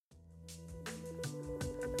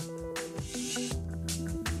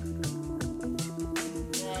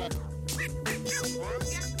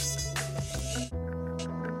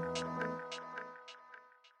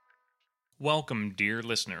Welcome, dear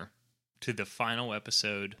listener, to the final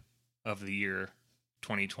episode of the year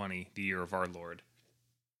 2020, the year of our Lord.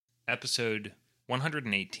 Episode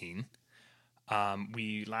 118.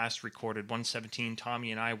 We last recorded 117.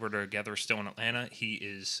 Tommy and I were together still in Atlanta. He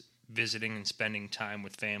is visiting and spending time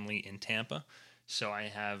with family in Tampa. So I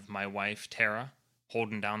have my wife, Tara,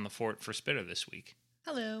 holding down the fort for Spitter this week.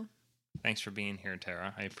 Hello. Thanks for being here,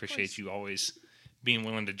 Tara. I appreciate you always being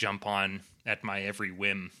willing to jump on at my every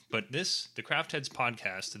whim. But this, the Craft Heads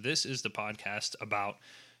podcast, this is the podcast about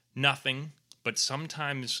nothing, but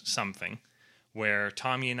sometimes something, where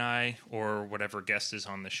Tommy and I, or whatever guest is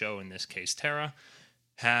on the show, in this case Tara,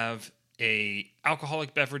 have a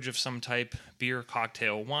alcoholic beverage of some type, beer,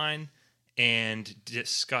 cocktail, wine, and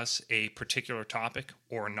discuss a particular topic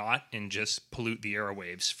or not, and just pollute the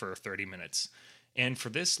airwaves for 30 minutes. And for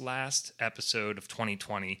this last episode of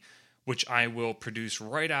 2020, which I will produce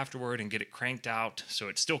right afterward and get it cranked out so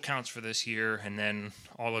it still counts for this year, and then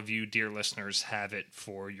all of you dear listeners have it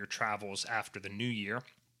for your travels after the new year.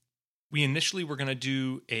 We initially were going to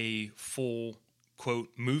do a full, quote,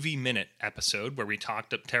 movie minute episode where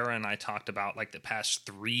Tara and I talked about like the past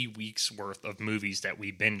 3 weeks worth of movies that we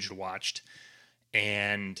binge watched,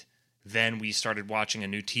 and then we started watching a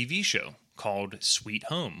new TV show called Sweet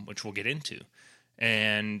Home, which we'll get into.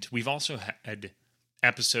 And we've also had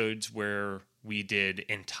episodes where we did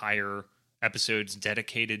entire episodes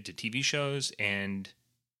dedicated to TV shows, and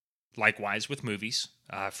likewise with movies.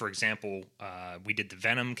 For example, we did the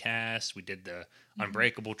Venom cast, we did the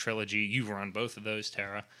Unbreakable trilogy. You were on both of those,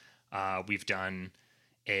 Tara. We've done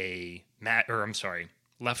a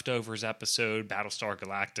Leftovers episode, Battlestar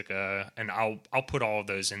Galactica, and I'll put all of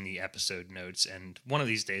those in the episode notes. And one of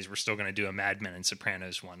these days, we're still going to do a Mad Men and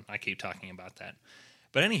Sopranos one. I keep talking about that.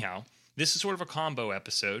 But anyhow, this is sort of a combo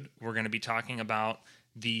episode. We're going to be talking about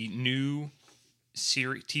the new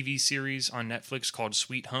TV series on Netflix called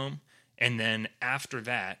Sweet Home. And then after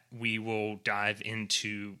that, we will dive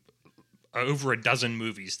into over a dozen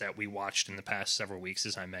movies that we watched in the past several weeks,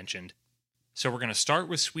 as I mentioned. So we're going to start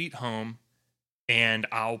with Sweet Home, and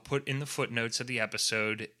I'll put in the footnotes of the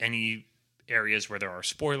episode any areas where there are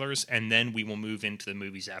spoilers, and then we will move into the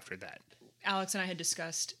movies after that. Alex and I had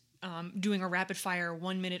discussed doing a rapid fire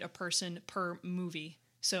 1 minute a person per movie.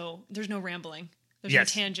 So there's no rambling. There's no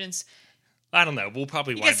tangents. I don't know. We'll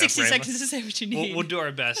probably wind up You got 60 seconds to say what you need. We'll do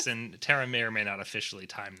our best, and Tara may or may not officially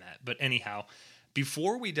time that. But anyhow,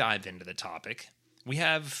 before we dive into the topic, we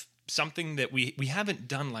have something that we haven't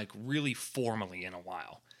done like really formally in a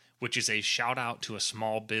while, which is a shout out to a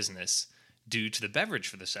small business due to the beverage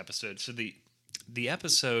for this episode. So the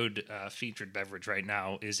episode featured beverage right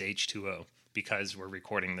now is H2O, because we're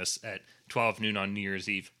recording this at 12 noon on New Year's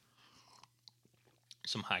Eve.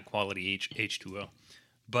 Some high quality H2O.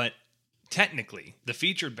 But technically, the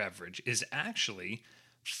featured beverage is actually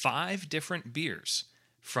 5 different beers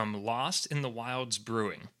from Lost in the Wilds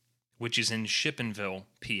Brewing, which is in Shippenville,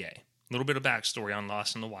 PA. A little bit of backstory on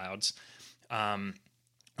Lost in the Wilds.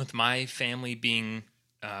 With my family being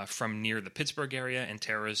from near the Pittsburgh area and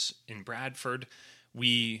Tara's in Bradford,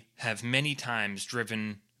 we have many times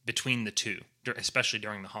driven between the two, especially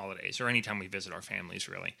during the holidays or anytime we visit our families,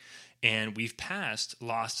 really. And we've passed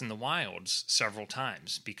Lost in the Wilds several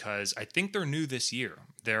times because I think they're new this year.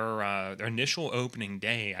 Their initial opening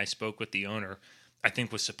day, I spoke with the owner, I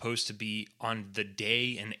think was supposed to be on the day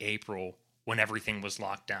in April when everything was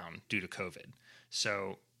locked down due to COVID.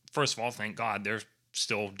 So first of all, thank God they're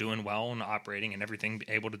still doing well and operating and everything,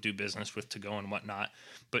 able to do business with to-go and whatnot.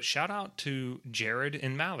 But shout out to Jared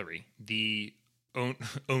and Mallory, the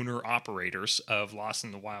owner-operators of Lost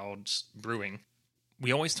in the Wilds Brewing.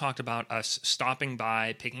 We always talked about us stopping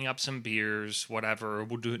by, picking up some beers, whatever.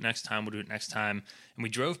 We'll do it next time. And we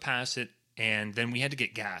drove past it, and then we had to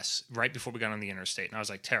get gas right before we got on the interstate. And I was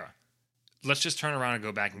like, Tara, let's just turn around and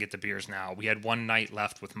go back and get the beers now. We had one night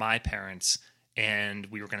left with my parents, and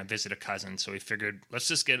we were going to visit a cousin. So we figured, let's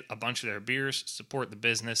just get a bunch of their beers, support the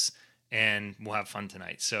business, and we'll have fun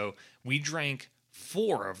tonight. So we drank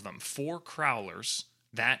 4 of them, 4 crowlers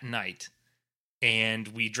that night. And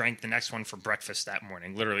we drank the next one for breakfast that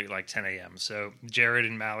morning, literally like 10 a.m. So Jared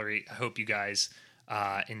and Mallory, I hope you guys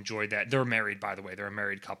enjoyed that. They're married, by the way. They're a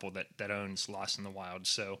married couple that owns Lost in the Wild.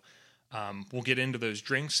 So we'll get into those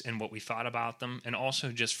drinks and what we thought about them. And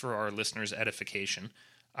also just for our listeners' edification,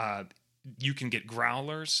 you can get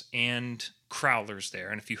growlers and crowlers there.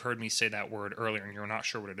 And if you heard me say that word earlier and you're not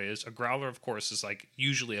sure what it is, a growler, of course, is like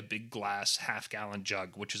usually a big glass, half-gallon jug,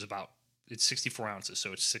 which is it's 64 ounces,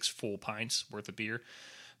 so it's 6 full pints worth of beer.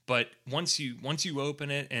 But once you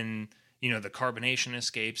open it and the carbonation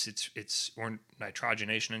escapes, it's or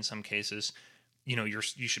nitrogenation in some cases, you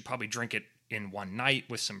should probably drink it in one night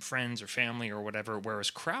with some friends or family or whatever.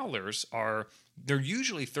 Whereas crowlers they're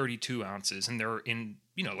usually 32 ounces, and they're in,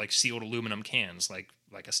 like sealed aluminum cans, like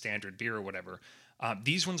a standard beer or whatever.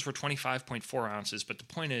 These ones were 25.4 ounces, but the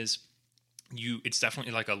point is, it's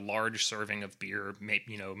definitely like a large serving of beer,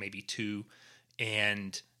 maybe two,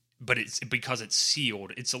 but it's because it's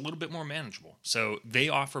sealed, it's a little bit more manageable. So they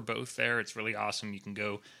offer both there. It's really awesome. You can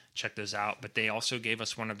go check those out. But they also gave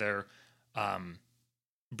us one of their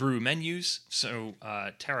brew menus. So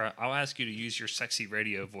Tara, I'll ask you to use your sexy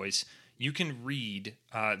radio voice. You can read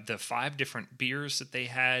the 5 different beers that they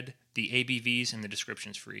had, the ABVs, and the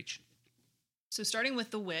descriptions for each. So starting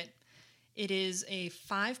with the Wit, it is a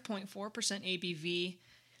 5.4% ABV.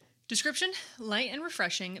 Description: light and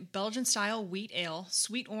refreshing, Belgian-style wheat ale,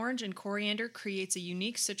 sweet orange and coriander creates a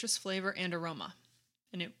unique citrus flavor and aroma.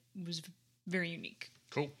 And it was very unique.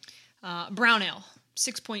 Cool. Brown ale,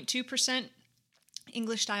 6.2%,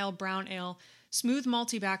 English-style brown ale, smooth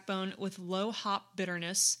malty backbone with low hop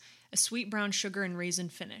bitterness, a sweet brown sugar and raisin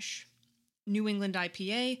finish. New England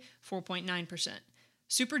IPA, 4.9%.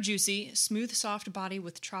 Super juicy, smooth soft body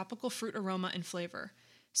with tropical fruit aroma and flavor.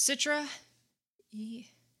 Citra...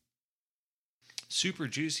 Super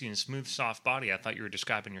juicy and smooth, soft body. I thought you were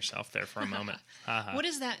describing yourself there for a moment. What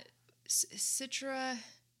is that? Citra...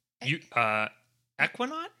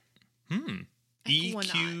 Equinaut?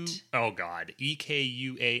 Equinaut. Oh, God.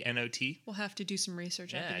 EKUANOT? We'll have to do some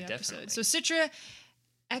research after the definitely. episode. So Citra,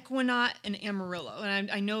 Equinaut, and Amarillo.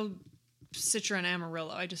 And I know Citra and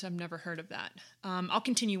Amarillo. I've never heard of that. I'll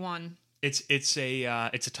continue on. It's a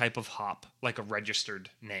type of hop, like a registered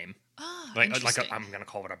name. Ah, interesting. I'm going to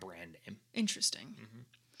call it a brand name. Interesting.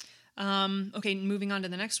 Mm-hmm. Okay, moving on to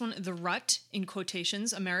the next one. The Rut, in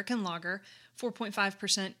quotations, American lager,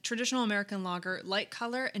 4.5%, traditional American lager, light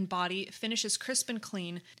color and body, finishes crisp and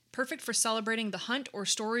clean, perfect for celebrating the hunt or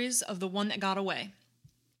stories of the one that got away.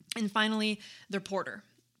 And finally, the Porter,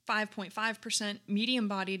 5.5%,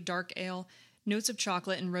 medium-bodied dark ale, notes of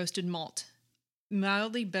chocolate and roasted malt,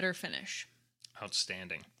 mildly bitter finish.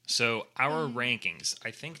 Outstanding. So our rankings,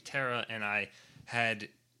 I think Tara and I had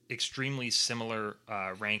extremely similar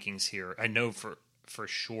rankings here. I know for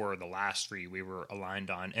sure the last 3 we were aligned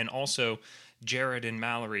on. And also Jared and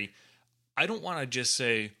Mallory, I don't want to just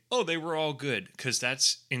say, oh, they were all good, because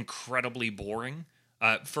that's incredibly boring.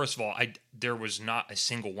 First of all, there was not a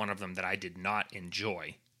single one of them that I did not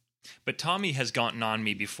enjoy. But Tommy has gotten on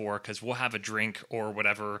me before, because we'll have a drink or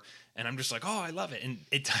whatever, and I'm just like, oh, I love it. And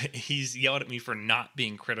he's yelled at me for not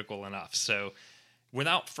being critical enough. So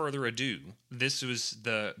without further ado, this was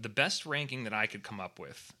the best ranking that I could come up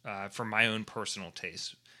with for my own personal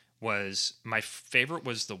taste. My favorite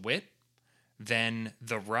was the Wit, then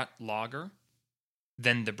the Rut Lager,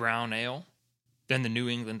 then the Brown Ale, then the New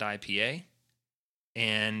England IPA,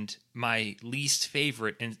 and my least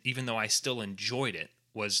favorite, and even though I still enjoyed it,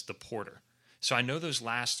 was the Porter. So I know those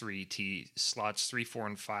last 3 slots, 3, 4,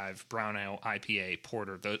 and 5, Brown Ale, IPA,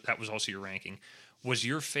 Porter, that was also your ranking. Was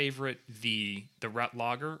your favorite the Rut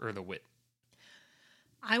Lager or the Wit?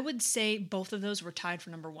 I would say both of those were tied for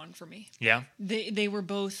number 1 for me. Yeah? They were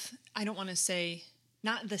both, I don't want to say,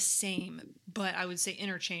 not the same, but I would say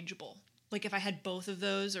interchangeable. Like if I had both of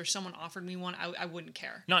those or someone offered me one, I wouldn't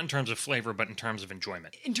care. Not in terms of flavor, but in terms of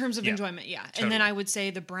enjoyment. In terms of enjoyment, yeah. Totally. And then I would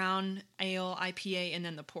say the Brown Ale, IPA, and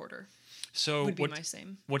then the Porter. So would be my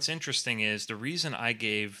same. What's interesting is the reason I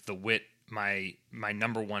gave the Wit my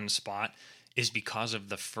number 1 spot is because of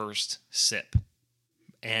the first sip.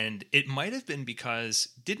 And it might have been because,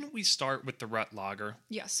 didn't we start with the Rut Lager?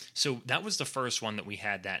 Yes. So that was the first one that we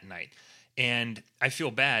had that night. And I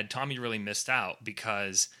feel bad. Tommy really missed out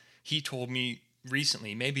because he told me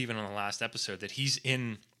recently, maybe even on the last episode, that he's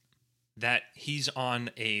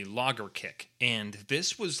on a lager kick. And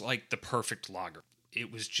this was like the perfect lager.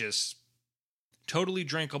 It was just totally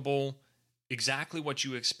drinkable, exactly what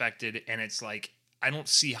you expected. And it's like, I don't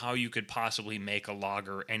see how you could possibly make a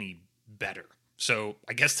lager any better. So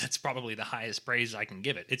I guess that's probably the highest praise I can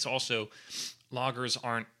give it. It's also, lagers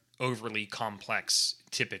aren't overly complex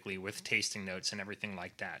typically with tasting notes and everything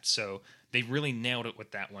like that. So they really nailed it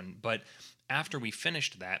with that one. But after we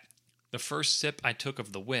finished that, the first sip I took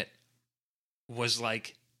of the Wit was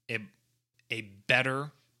like a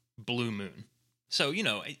better Blue Moon. So,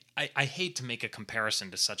 I hate to make a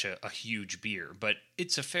comparison to such a huge beer, but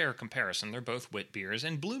it's a fair comparison. They're both Wit beers,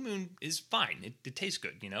 and Blue Moon is fine. It tastes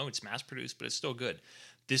good, it's mass-produced, but it's still good.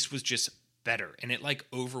 This was just better, and it,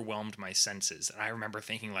 overwhelmed my senses. And I remember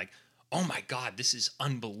thinking, oh my God, this is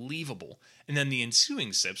unbelievable. And then the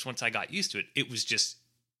ensuing sips, once I got used to it, it was just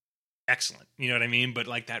excellent. You know what I mean? But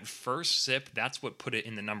like that first sip, that's what put it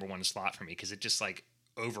in the number one slot for me, because it just like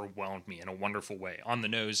overwhelmed me in a wonderful way on the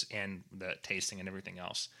nose and the tasting and everything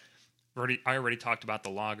else. I already talked about the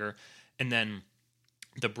lager, and then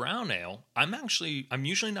the brown ale. I'm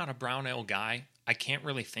usually not a brown ale guy. I can't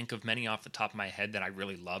really think of many off the top of my head that I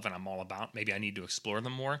really love and I'm all about. Maybe I need to explore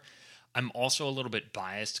them more. I'm also a little bit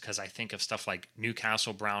biased because I think of stuff like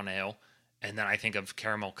Newcastle brown ale, and then I think of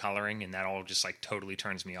caramel coloring, and that all just like totally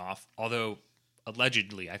turns me off. Although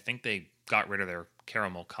allegedly, I think they got rid of their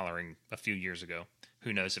caramel coloring a few years ago.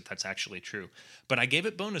 Who knows if that's actually true? But I gave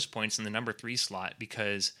it bonus points in the number 3 slot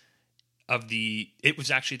because it was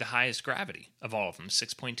actually the highest gravity of all of them,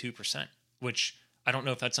 6.2%, which I don't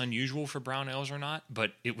know if that's unusual for brown ales or not,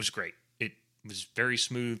 but it was great. It was very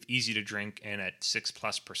smooth, easy to drink, and at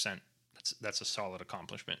 6+%, that's a solid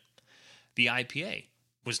accomplishment. The IPA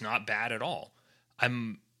was not bad at all. I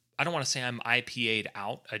don't want to say I'm IPA'd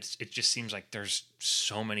out. It just seems like there's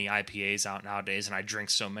so many IPAs out nowadays, and I drink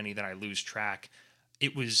so many that I lose track.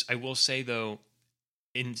 I will say though,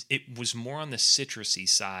 it was more on the citrusy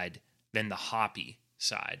side than the hoppy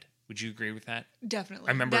side. Would you agree with that? Definitely.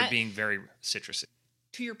 I remember it being very citrusy.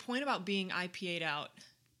 To your point about being IPA'd out,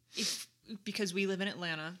 because we live in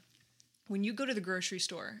Atlanta, when you go to the grocery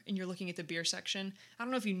store and you're looking at the beer section, I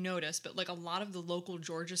don't know if you noticed, but like a lot of the local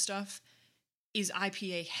Georgia stuff is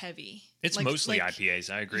IPA heavy. It's mostly IPAs.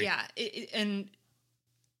 I agree. Yeah. And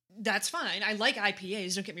that's fine. I like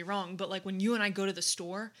IPAs, don't get me wrong. But like when you and I go to the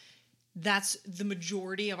store, that's the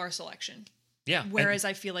majority of our selection. Yeah. Whereas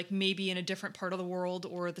I feel like maybe in a different part of the world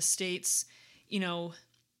or the States,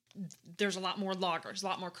 there's a lot more lagers, a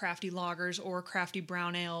lot more crafty lagers or crafty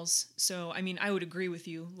brown ales. So, I mean, I would agree with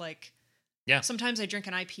you. Like, yeah, sometimes I drink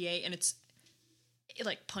an IPA and it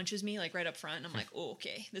like punches me like right up front. And I'm like, oh,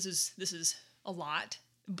 okay, this is a lot.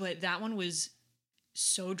 But that one was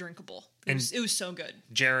so drinkable. It was so good.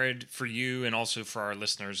 Jared, for you and also for our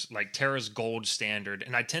listeners, like Tara's gold standard,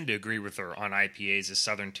 and I tend to agree with her on IPAs, is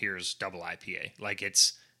Southern Tier's double IPA. Like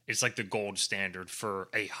it's like the gold standard for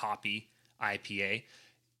a hoppy IPA.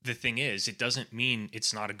 The thing is, it doesn't mean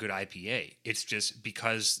it's not a good IPA. It's just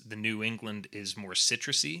because the New England is more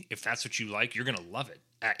citrusy. If that's what you like, you're going to love it.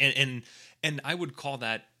 And I would call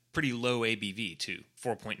that pretty low ABV too,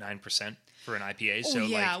 4.9% for an IPA. Oh, so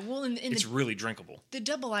yeah. like, well, it's really drinkable. The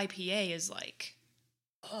double IPA is like,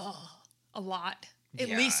 a lot. At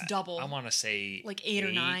least double. I want to say like 8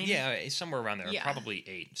 or 9. Yeah, somewhere around there. Yeah. Probably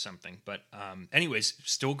 8 something. But anyways,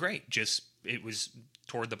 still great. Just it was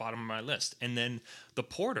toward the bottom of my list. And then the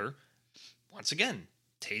porter, once again,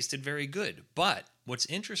 tasted very good. But what's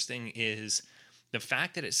interesting is the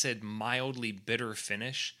fact that it said mildly bitter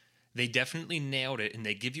finish. They definitely nailed it, and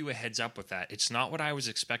they give you a heads up with that. It's not what I was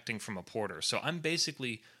expecting from a porter. So I'm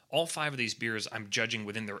basically, all 5 of these beers I'm judging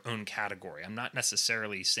within their own category. I'm not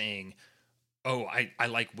necessarily saying, oh, I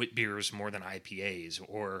like wit beers more than IPAs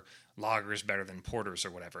or lagers better than porters or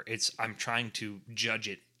whatever. I'm trying to judge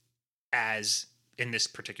it as, in this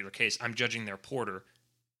particular case, I'm judging their porter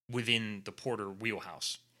within the porter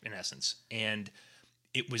wheelhouse, in essence. And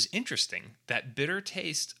it was interesting. That bitter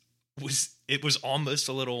taste was almost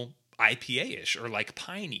a little IPA-ish or like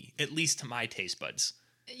piney, at least to my taste buds.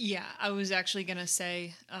 Yeah, I was actually going to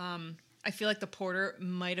say, I feel like the porter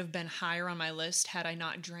might have been higher on my list had I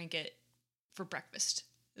not drank it for breakfast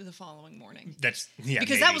the following morning. Because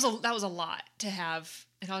maybe. that was a lot to have,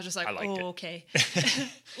 and I was just like, okay.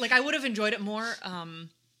 Like I would have enjoyed it more,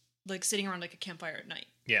 like sitting around like a campfire at night.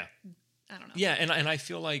 Yeah, I don't know. Yeah, and I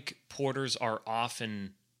feel like porters are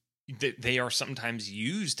often, they are sometimes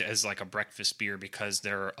used as like a breakfast beer because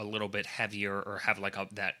they're a little bit heavier or have like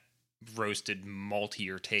that roasted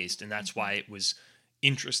maltier taste, and that's why it was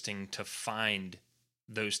interesting to find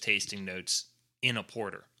those tasting notes in a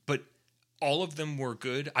porter. But all of them were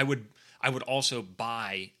good. I would also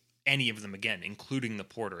buy any of them again, including the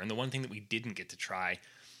porter. And the one thing that we didn't get to try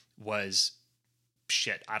was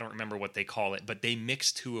I don't remember what they call it, but they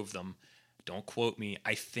mixed 2 of them. Don't quote me.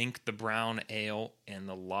 I think the brown ale and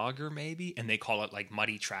the lager maybe, and they call it like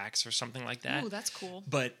Muddy Tracks or something like that. Oh, that's cool.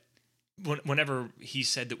 But whenever he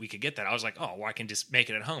said that we could get that, I was like, oh, well, I can just make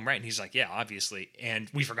it at home, right? And he's like, yeah, obviously. And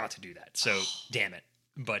we forgot to do that. So, damn it.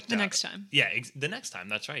 But the next time. Yeah, the next time.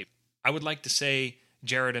 That's right. I would like to say,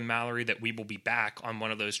 Jared and Mallory, that we will be back on one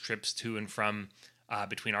of those trips to and from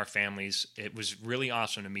between our families. It was really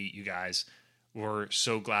awesome to meet you guys. We're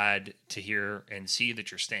so glad to hear and see that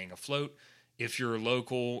you're staying afloat. If you're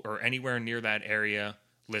local or anywhere near that area,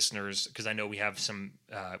 listeners, because I know we have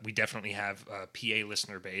we definitely have a PA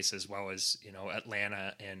listener base as well as,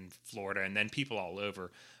 Atlanta and Florida and then people all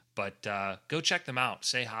over. But go check them out.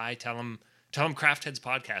 Say hi. Tell them Tell them Craft Heads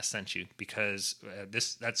Podcast sent you, because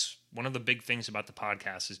that's one of the big things about the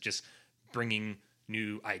podcast is just bringing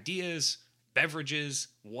new ideas, beverages,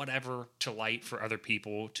 whatever to light for other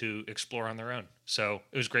people to explore on their own. So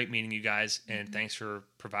it was great meeting you guys, and thanks for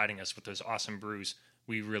providing us with those awesome brews.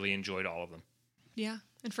 We really enjoyed all of them. Yeah.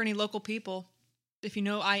 And for any local people, if you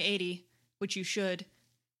know I-80, which you should,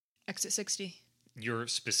 exit 60. Your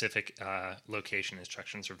specific location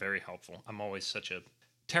instructions are very helpful. I'm always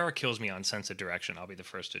Tara kills me on sense of direction. I'll be the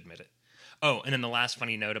first to admit it. Oh, and then the last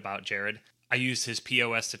funny note about Jared, I used his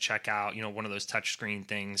POS to check out, one of those touchscreen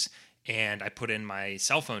things, and I put in my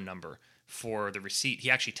cell phone number for the receipt. He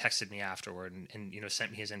actually texted me afterward and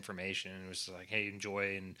sent me his information and was like, hey,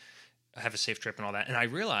 enjoy and have a safe trip and all that. And I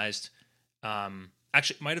realized,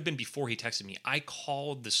 actually, it might have been before he texted me, I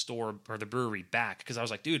called the store or the brewery back because I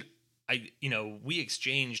was like, dude, we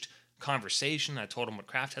exchanged conversation. I told him what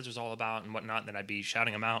Craft Heads was all about and whatnot, and that I'd be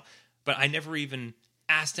shouting him out. But I never even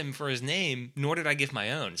asked him for his name, nor did I give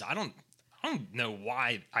my own. So I don't know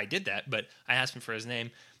why I did that, but I asked him for his name.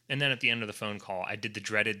 And then at the end of the phone call, I did the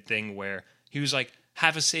dreaded thing where he was like,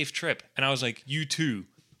 have a safe trip. And I was like, you too.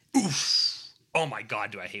 Oof. Oh my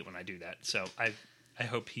God, do I hate when I do that. So I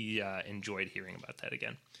hope he enjoyed hearing about that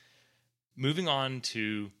again. Moving on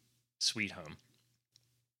to Sweet Home.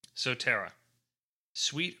 So Tara,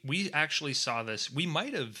 we actually saw this. We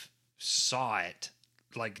might have saw it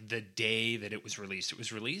like the day that it was released. It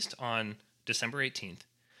was released on December 18th.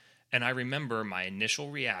 And I remember my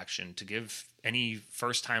initial reaction, to give any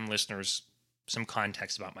first-time listeners some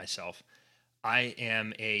context about myself. I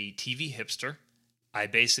am a TV hipster. I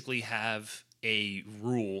basically have a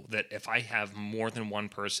rule that if I have more than one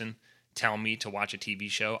person tell me to watch a TV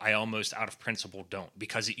show, I almost out of principle don't,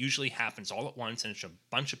 because it usually happens all at once and it's a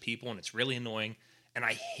bunch of people and it's really annoying, and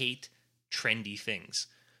I hate trendy things.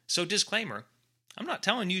 So disclaimer, I'm not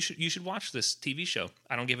telling you should watch this TV show.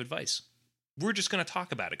 I don't give advice. We're just going to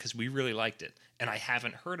talk about it because we really liked it, and I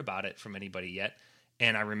haven't heard about it from anybody yet.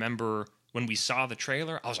 And I remember when we saw the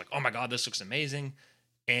trailer, I was like, oh my God, this looks amazing.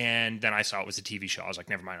 And then I saw it was a TV show. I was like,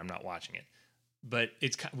 never mind, I'm not watching it. But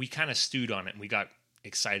we kind of stewed on it, and we got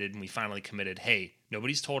excited, and we finally committed, hey,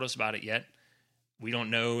 nobody's told us about it yet. We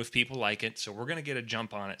don't know if people like it, so we're going to get a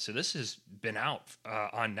jump on it. So this has been out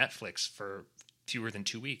on Netflix for fewer than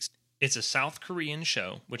 2 weeks. It's a South Korean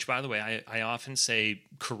show, which, by the way, I often say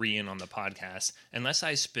Korean on the podcast. Unless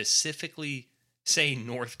I specifically say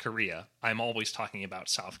North Korea, I'm always talking about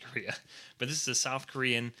South Korea. But this is a South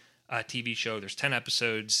Korean TV show. There's 10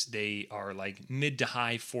 episodes. They are like mid to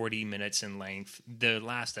high 40 minutes in length. The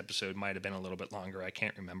last episode might have been a little bit longer. I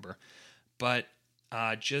can't remember. But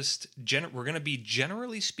we're going to be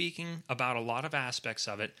generally speaking about a lot of aspects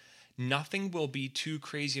of it. Nothing will be too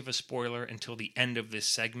crazy of a spoiler until the end of this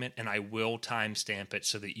segment, and I will timestamp it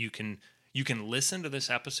so that you can listen to this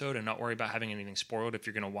episode and not worry about having anything spoiled if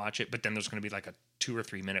you're going to watch it. But then there's going to be like a 2 or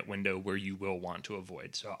 3 minute window where you will want to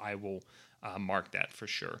avoid. So I will mark that for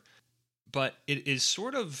sure. But it is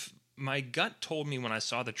sort of, my gut told me when I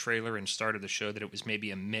saw the trailer and started the show that it was maybe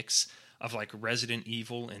a mix of like Resident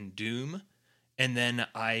Evil and Doom. And then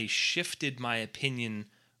I shifted my opinion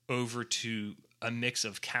over to a mix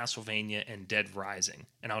of Castlevania and Dead Rising.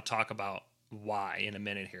 And I'll talk about why in a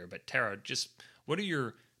minute here. But Tara, just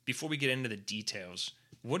before we get into the details,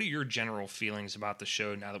 what are your general feelings about the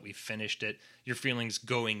show now that we've finished it? Your feelings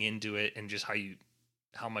going into it, and just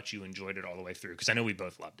how much you enjoyed it all the way through? Because I know we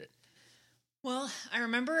both loved it. Well, I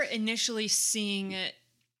remember initially seeing it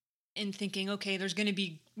and thinking, okay, there's going to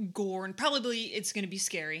be gore and probably it's going to be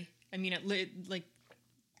scary. I mean,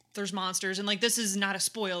 there's monsters, and like, this is not a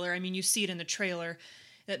spoiler. I mean, you see it in the trailer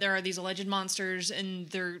that there are these alleged monsters, and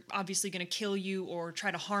they're obviously going to kill you or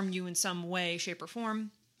try to harm you in some way, shape, or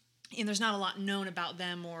form. And there's not a lot known about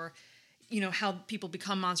them, or, how people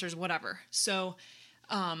become monsters, whatever. So,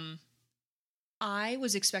 I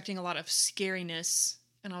was expecting a lot of scariness,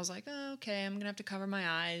 and I was like, oh, okay, I'm going to have to cover my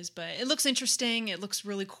eyes, but it looks interesting. It looks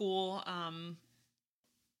really cool.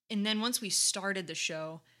 And then once we started the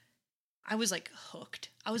show, I was like hooked.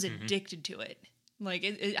 I was addicted to it. Like,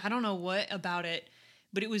 I don't know what about it,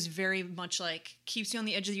 but it was very much like keeps you on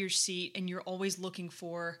the edge of your seat, and you're always looking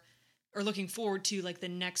forward to like the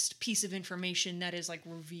next piece of information that is like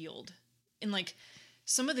revealed. And like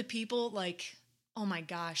some of the people, like, oh my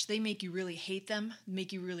gosh, they make you really hate them,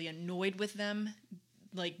 make you really annoyed with them,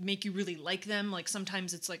 like make you really like them. Like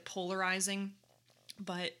sometimes it's like polarizing,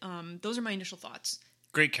 but those are my initial thoughts.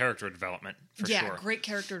 Great character development, for sure. Yeah, great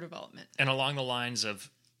character development. And along the lines of,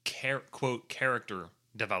 quote, character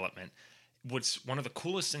development, what's one of the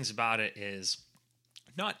coolest things about it is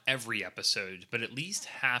not every episode, but at least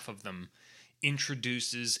half of them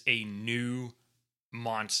introduces a new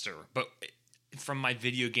monster, but from my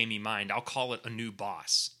video gamey mind, I'll call it a new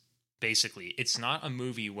boss. Basically, it's not a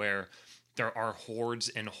movie where there are hordes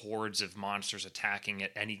and hordes of monsters attacking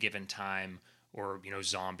at any given time, or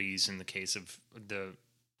zombies in the case of the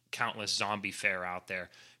countless zombie fare out there.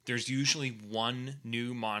 There's usually one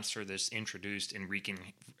new monster that's introduced and wreaking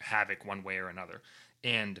havoc one way or another.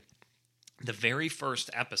 And the very first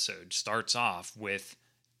episode starts off with,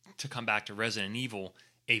 to come back to Resident Evil,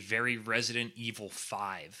 a very Resident Evil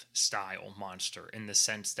 5 style monster, in the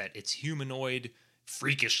sense that it's humanoid,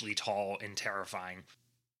 freakishly tall and terrifying.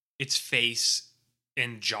 Its face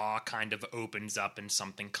and jaw kind of opens up and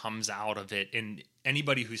something comes out of it. And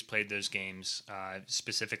anybody who's played those games,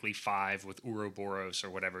 specifically 5 with Ouroboros or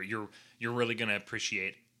whatever, you're really going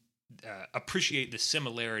to appreciate the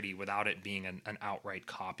similarity without it being an outright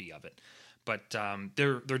copy of it. But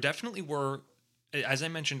there definitely were, as I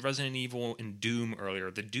mentioned, Resident Evil and Doom earlier.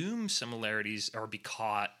 The Doom similarities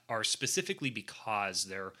are specifically because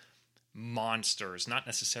they're monsters, not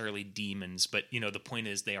necessarily demons, but the point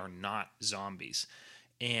is they are not zombies.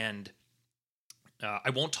 And I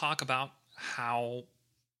won't talk about how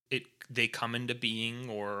they come into being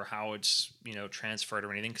or how it's transferred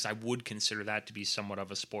or anything, because I would consider that to be somewhat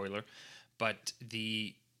of a spoiler. But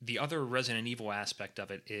the other Resident Evil aspect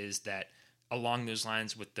of it is that, along those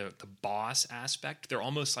lines with the boss aspect, they're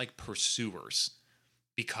almost like pursuers,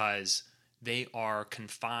 because they are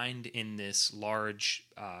confined in this large,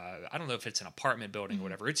 I don't know if it's an apartment building or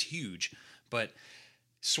whatever, it's huge, but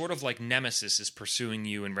sort of like Nemesis is pursuing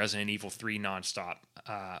you in Resident Evil 3 nonstop,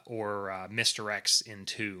 or Mr. X in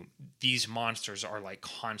 2. These monsters are like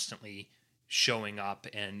constantly showing up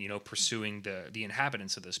and pursuing the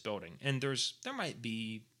inhabitants of this building. And there's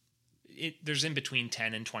in between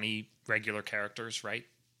 10 and 20 regular characters, right,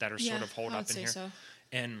 that are sort of holed up in here. So.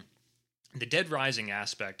 And the Dead Rising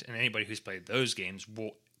aspect, and anybody who's played those games,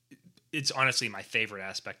 it's honestly my favorite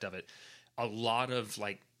aspect of it. A lot of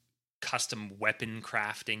like custom weapon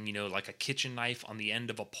crafting, like a kitchen knife on the end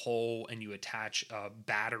of a pole, and you attach a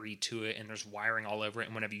battery to it, and there's wiring all over it,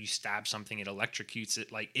 and whenever you stab something, it electrocutes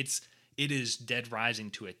it. Like it is Dead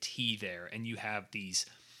Rising to a T there, and you have these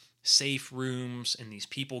safe rooms and these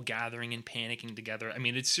people gathering and panicking together. I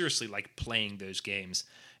mean, it's seriously like playing those games.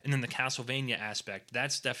 And then the Castlevania aspect,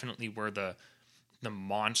 that's definitely where the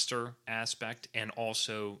monster aspect and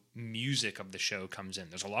also music of the show comes in.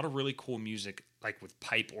 There's a lot of really cool music, like with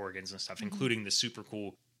pipe organs and stuff, including the super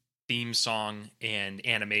cool theme song and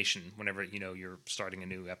animation whenever, you're starting a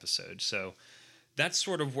new episode. So that's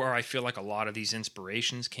sort of where I feel like a lot of these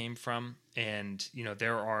inspirations came from. And,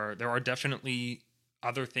 there are definitely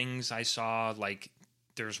other things I saw, like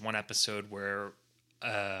there's one episode where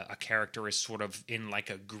a character is sort of in like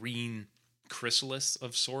a green chrysalis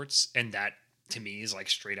of sorts, and that to me is like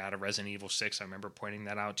straight out of Resident Evil 6. I remember pointing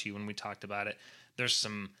that out to you when we talked about it. There's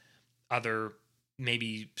some other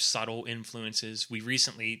maybe subtle influences.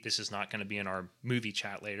 This is not going to be in our movie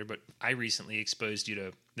chat later, but I recently exposed you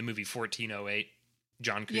to the movie 1408,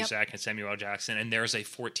 John Cusack and Samuel L. Jackson, and there's a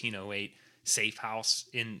 1408 safe house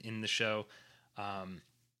in the show.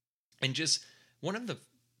 And just one of the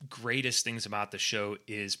greatest things about the show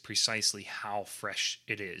is precisely how fresh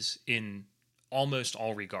it is in almost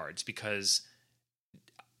all regards, because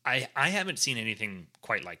I haven't seen anything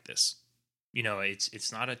quite like this.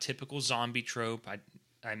 It's not a typical zombie trope.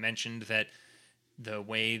 I mentioned that the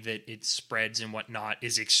way that it spreads and whatnot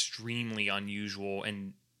is extremely unusual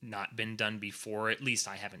and not been done before. At least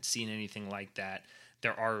I haven't seen anything like that.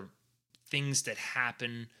 There are things that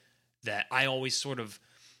happen that I always sort of...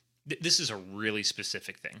 This is a really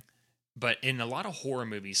specific thing, but in a lot of horror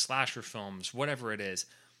movies, slasher films, whatever it is,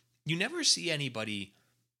 you never see anybody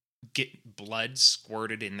get blood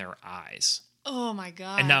squirted in their eyes. Oh my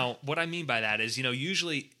God. And now what I mean by that is,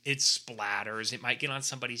 usually it splatters, it might get on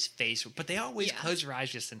somebody's face, but they always close their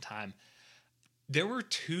eyes just in time. There were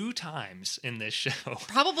 2 times in this show.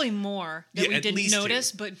 Probably more that we didn't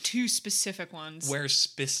notice, but 2 specific ones. Where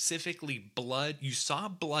specifically you saw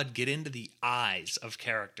blood get into the eyes of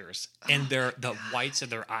characters, and the whites of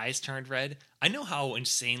their eyes turned red. I know how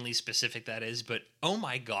insanely specific that is, but oh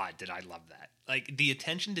my God, did I love that. Like the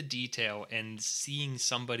attention to detail and seeing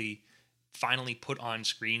somebody finally put on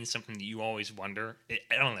screen something that you always wonder.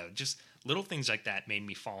 I don't know, just little things like that made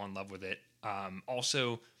me fall in love with it.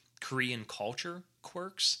 Also, Korean culture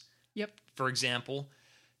quirks. Yep. For example,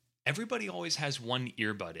 everybody always has one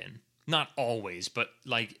earbud in. Not always, but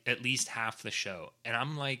like at least half the show. And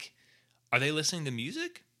I'm like, are they listening to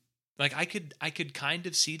music? Like I could kind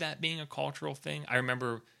of see that being a cultural thing. I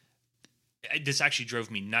remember this actually drove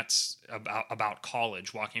me nuts about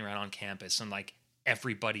college, walking around on campus, and like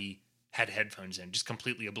everybody had headphones in, just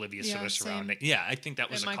completely oblivious to their surroundings. Yeah, I think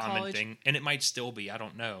that was a common thing, and it might still be. I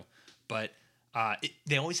don't know, but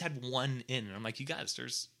they always had one in, and I'm like, you guys,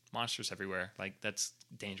 there's monsters everywhere. Like, that's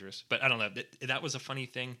dangerous. But I don't know. That was a funny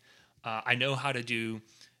thing. I know how to do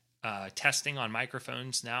testing on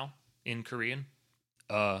microphones now in Korean.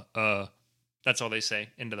 That's all they say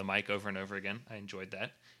into the mic over and over again. I enjoyed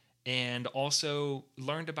that. And also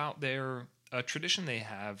learned about their tradition they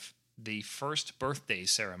have, the first birthday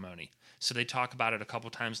ceremony. So they talk about it a couple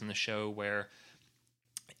times in the show where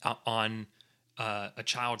on a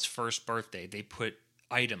child's first birthday, they put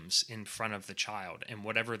items in front of the child, and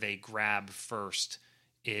whatever they grab first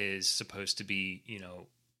is supposed to be,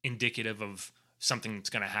 indicative of something that's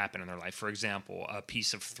going to happen in their life. For example, a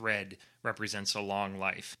piece of thread represents a long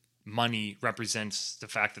life. Money represents the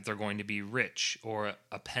fact that they're going to be rich, or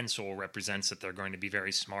a pencil represents that they're going to be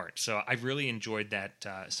very smart. So I really enjoyed that,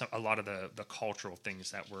 a lot of the cultural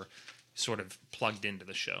things that were sort of plugged into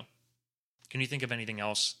the show. Can you think of anything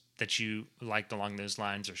else that you liked along those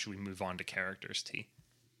lines, or should we move on to characters, T?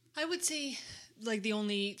 I would say, like, the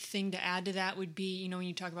only thing to add to that would be, when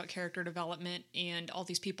you talk about character development and all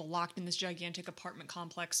these people locked in this gigantic apartment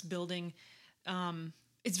complex building,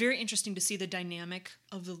 it's very interesting to see the dynamic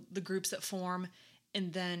of the groups that form,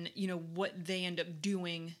 and then, what they end up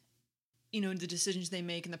doing, the decisions they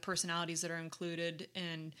make and the personalities that are included.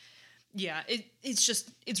 And yeah,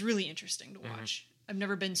 it's really interesting to watch. Mm-hmm. I've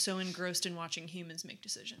never been so engrossed in watching humans make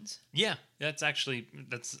decisions. Yeah, that's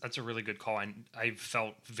a really good call. I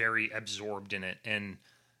felt very absorbed in it. And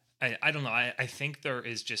I don't know, I think there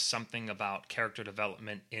is just something about character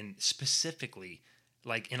development specifically,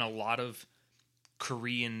 like in a lot of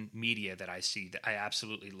Korean media that I see that I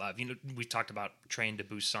absolutely love. We talked about Train to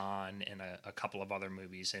Busan and a couple of other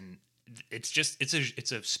movies, and it's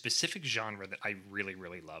a specific genre that I really,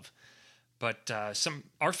 really love. But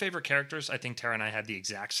our favorite characters, I think Tara and I had the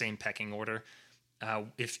exact same pecking order.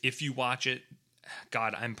 If you watch it,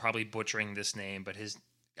 God, I'm probably butchering this name, but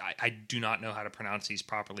I do not know how to pronounce these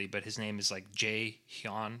properly, but his name is like Jae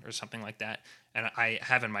Hyun or something like that. And I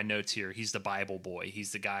have in my notes here, he's the Bible boy.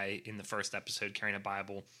 He's the guy in the first episode carrying a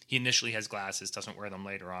Bible. He initially has glasses, doesn't wear them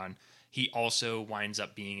later on. He also winds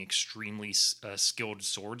up being extremely skilled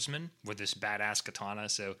swordsman with this badass katana.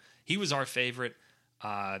 So he was our favorite.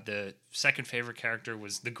 The second favorite character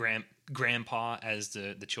was the grandpa, as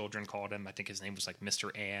the children called him. I think his name was like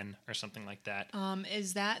Mr. Ann or something like that.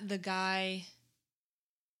 Is that the guy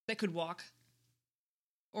that could walk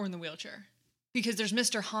or in the wheelchair? Because there's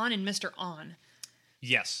Mr. Han and Mr. On.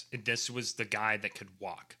 Yes, this was the guy that could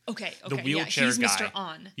walk. Okay. The wheelchair he's guy. Mr.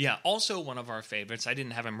 On. Yeah, also one of our favorites. I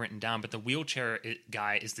didn't have him written down, but the wheelchair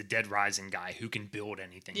guy is the Dead Rising guy who can build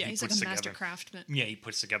anything. Yeah, he's like a master craftsman. Yeah, he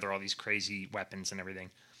puts together all these crazy weapons and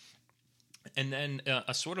everything. And then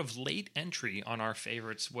a sort of late entry on our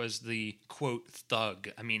favorites was the, quote, thug.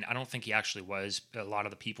 I mean, I don't think he actually was. A lot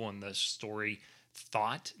of the people in the story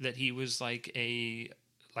thought that he was like a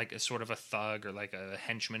sort of a thug or like a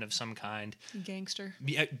henchman of some kind. Gangster.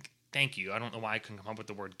 Yeah, thank you. I don't know why I couldn't come up with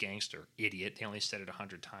the word gangster. Idiot. They only said it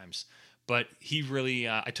 100 times. But he really,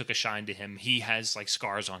 I took a shine to him. He has like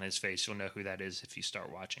scars on his face. You'll know who that is if you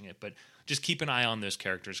start watching it. But just keep an eye on those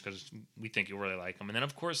characters because we think you'll really like them. And then,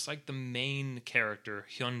 of course, like the main character,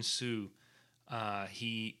 Hyun-soo,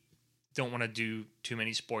 he don't want to do too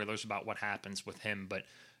many spoilers about what happens with him, but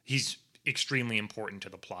he's extremely important to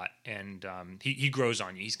the plot, and he grows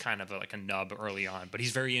on you. He's kind of like a nub early on, but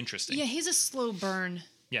he's very interesting. Yeah, he's a slow burn.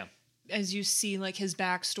 Yeah, as you see like his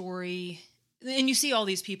backstory, and you see all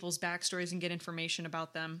these people's backstories and get information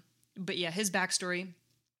about them. But yeah, his backstory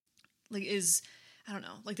like is, I don't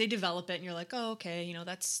know, like they develop it, and you're like, oh, okay,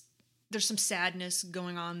 there's some sadness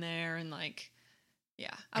going on there, and like,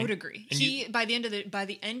 yeah, I would agree. By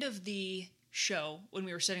the end of the show, when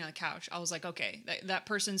we were sitting on the couch, I was like, okay, that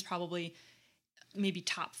person's probably maybe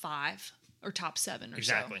top 5 or top 7 or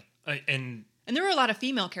exactly. So. And there were a lot of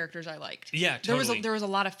female characters I liked. Yeah, totally. There was a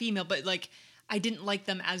lot of female, but like I didn't like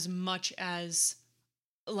them as much as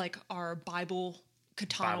like our Bible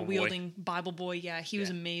katana wielding Bible boy. Yeah, he was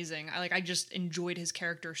amazing. I just enjoyed his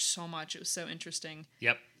character so much. It was so interesting.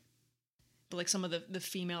 Yep. But like some of the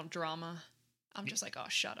female drama, I'm just like, oh,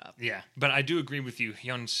 shut up. Yeah, but I do agree with you.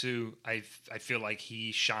 Hyun-soo, I feel like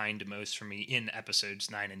he shined most for me in episodes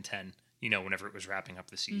 9 and 10, whenever it was wrapping up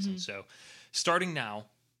the season. Mm-hmm. So starting now,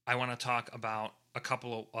 I want to talk about a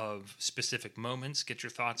couple of specific moments, get your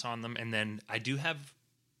thoughts on them, and then I do have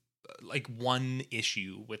like one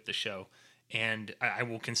issue with the show, and I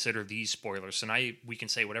will consider these spoilers. So now we can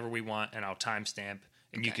say whatever we want, and I'll timestamp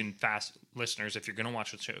And you Okay. can listeners, if you're going to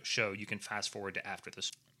watch the show, you can fast forward to after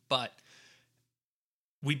this. But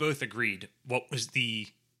we both agreed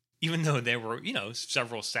even though there were,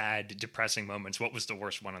 several sad, depressing moments, what was the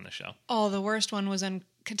worst one on the show? Oh, the worst one was when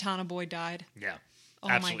Katana Boy died. Yeah. Oh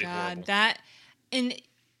Absolutely my God. horrible.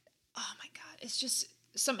 Oh my God. It's just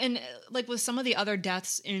like with some of the other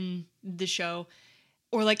deaths in the show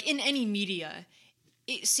or like in any media,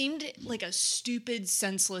 it seemed like a stupid,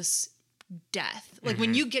 senseless death. Like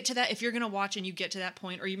when you get to that, if you're going to watch and you get to that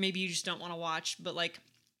point, or maybe you just don't want to watch, but like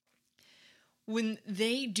when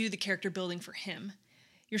they do the character building for him,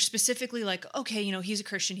 you're specifically like, okay, he's a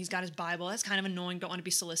Christian, he's got his Bible, that's kind of annoying, don't want to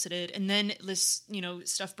be solicited. And then this,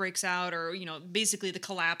 stuff breaks out, or, basically the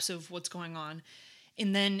collapse of what's going on.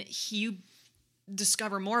 And then you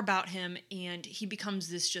discover more about him, and he becomes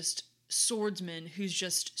this just swordsman who's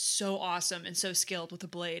just so awesome and so skilled with a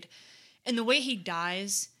blade. And the way he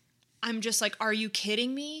dies, I'm just like, are you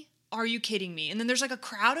kidding me? Are you kidding me? And then there's like a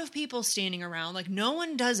crowd of people standing around, like no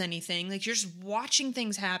one does anything, like you're just watching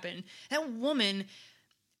things happen. That woman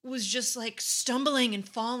was just like stumbling and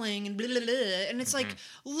falling and blah, blah, blah. And it's like,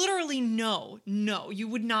 literally, no, you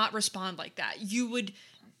would not respond like that. You would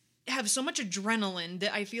have so much adrenaline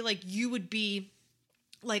that I feel like you would be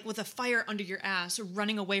like with a fire under your ass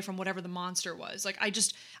running away from whatever the monster was. Like,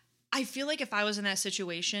 I feel like if I was in that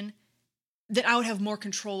situation, that I would have more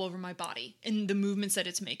control over my body and the movements that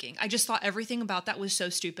it's making. I just thought everything about that was so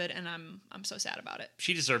stupid, and I'm so sad about it.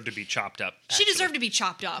 She deserved to be chopped up. She deserved to be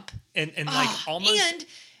chopped up. And like almost...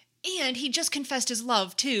 And he just confessed his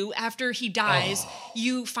love too. After he dies,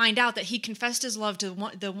 you find out that he confessed his love to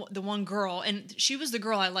the one girl, and she was the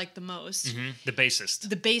girl I liked the most. Mm-hmm. The bassist.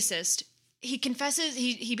 The bassist. He confesses.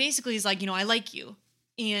 He basically is like, I like you,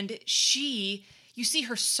 and you see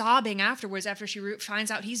her sobbing afterwards after she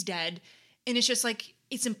finds out he's dead, and it's just like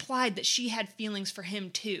it's implied that she had feelings for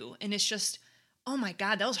him too, and it's just, oh my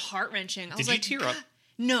God, that was heart-wrenching. Did you tear up?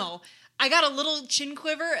 No. I got a little chin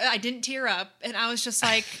quiver. I didn't tear up, and I was just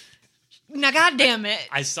like, now, God damn it.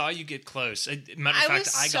 I saw you get close. Matter of fact,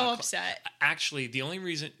 was so upset. Actually, the only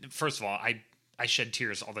reason, first of all, I shed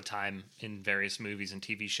tears all the time in various movies and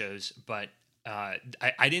TV shows, but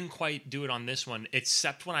I didn't quite do it on this one,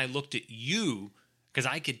 except when I looked at you, because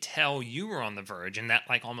I could tell you were on the verge, and that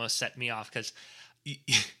like almost set me off, because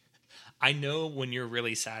I know when you're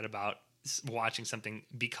really sad about watching something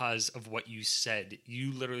because of what you said.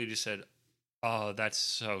 You literally just said, "Oh, that's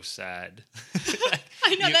so sad."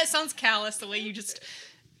 I know that sounds callous the way you just...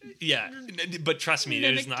 Yeah, but trust me,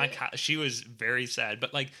 it was not. She was very sad.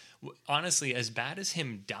 But like, honestly, as bad as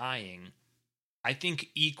him dying, I think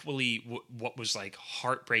equally what was like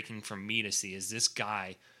heartbreaking for me to see is this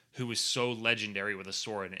guy who was so legendary with a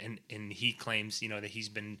sword, and he claims, that he's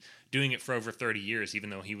been doing it for over 30 years, even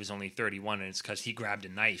though he was only 31, and it's because he grabbed a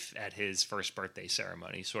knife at his first birthday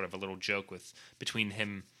ceremony, sort of a little joke between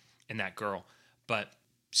him and that girl. But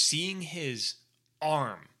seeing his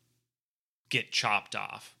arm get chopped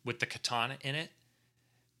off with the katana in it,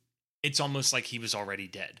 it's almost like he was already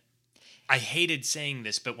dead. I hated saying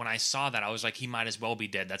this, but when I saw that, I was like, he might as well be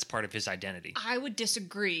dead. That's part of his identity. I would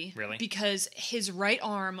disagree. Really? Because his right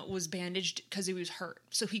arm was bandaged because he was hurt.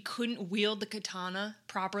 So he couldn't wield the katana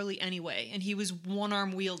properly anyway. And he was one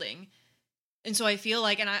arm wielding. And so I feel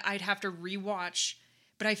like, and I'd have to rewatch,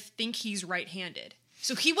 but I think he's right-handed.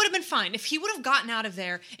 So he would have been fine. If he would have gotten out of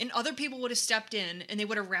there and other people would have stepped in and they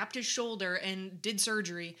would have wrapped his shoulder and did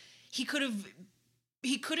surgery, he could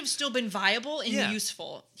have still been viable and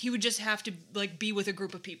useful. He would just have to like be with a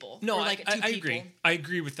group of people. No, or, like, I agree. I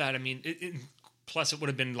agree with that. I mean, plus it would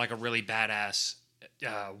have been like a really badass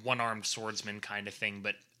one-armed swordsman kind of thing.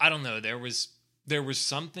 But I don't know. There was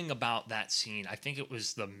something about that scene. I think it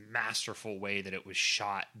was the masterful way that it was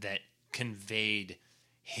shot that conveyed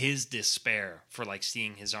his despair for like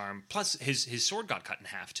seeing his arm. Plus his sword got cut in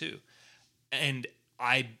half too. And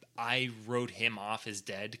I wrote him off as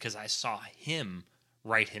dead because I saw him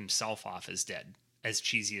write himself off as dead, as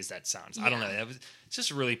cheesy as that sounds. Yeah. I don't know. It's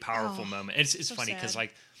just a really powerful moment. It's so funny because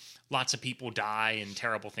like lots of people die and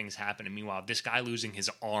terrible things happen. And meanwhile, this guy losing his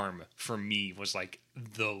arm for me was like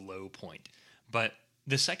the low point. But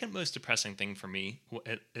the second most depressing thing for me,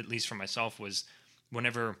 at least for myself, was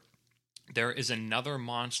whenever there is another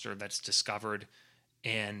monster that's discovered.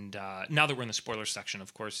 And now that we're in the spoiler section,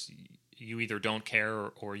 of course, you either don't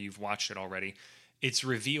care or you've watched it already. It's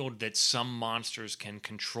revealed that some monsters can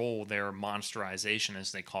control their monsterization,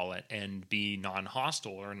 as they call it, and be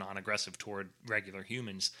non-hostile or non-aggressive toward regular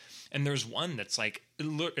humans. And there's one that's like,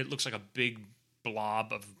 it looks like a big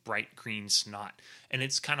blob of bright green snot. And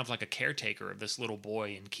it's kind of like a caretaker of this little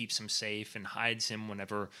boy and keeps him safe and hides him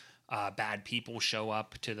whenever bad people show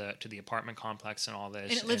up to the apartment complex and all this.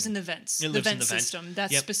 And it lives in the vents. It the lives in vent the vents. system.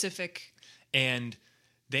 That's Yep. specific. And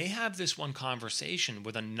they have this one conversation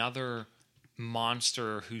with another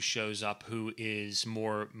monster who shows up who is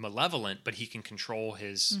more malevolent, but he can control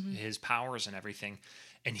his powers and everything.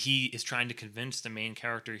 And he is trying to convince the main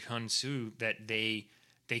character, Hyun-soo, that they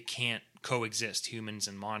can't coexist, humans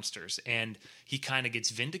and monsters. And he kind of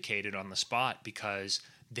gets vindicated on the spot because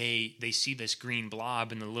they see this green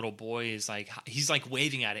blob, and the little boy is like, he's like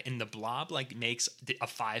waving at it, and the blob like makes a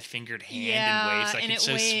 5-fingered hand and waves, like and it's it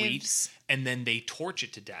so waves. sweet. And then they torch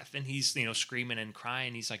it to death, and he's screaming and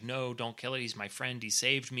crying. He's like, no, don't kill it. He's my friend. He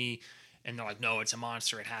saved me. And they're like, no, it's a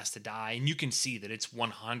monster. It has to die. And you can see that it's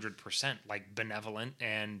 100% like benevolent,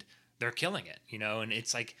 and they're killing it, and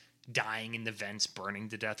it's like dying in the vents, burning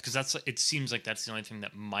to death. Because it seems like that's the only thing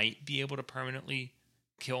that might be able to permanently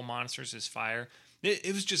kill monsters is fire.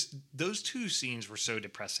 It was just, those two scenes were so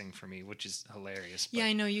depressing for me, which is hilarious. Yeah,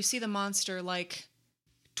 I know. You see the monster like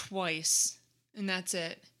twice, and that's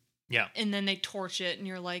it. Yeah. And then they torch it, and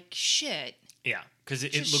you're like, shit. Yeah, because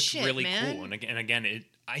it Just looked shit, really man. cool. And again,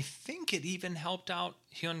 I think it even helped out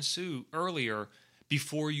Hyun-soo earlier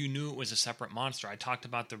before you knew it was a separate monster. I talked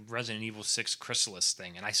about the Resident Evil 6 Chrysalis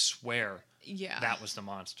thing, and I swear that was the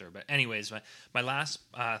monster. But anyways, my last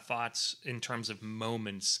thoughts in terms of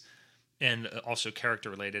moments and also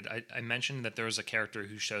character related, I mentioned that there is a character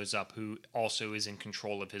who shows up who also is in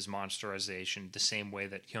control of his monsterization the same way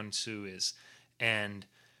that Hyun-soo is. And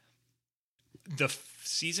the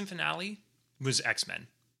season finale was X-Men,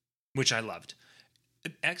 which I loved.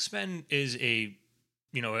 X-Men is a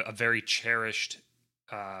very cherished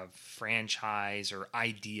franchise or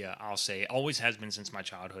idea, I'll say. Always has been since my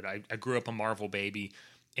childhood. I grew up a Marvel baby,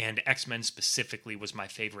 and X-Men specifically was my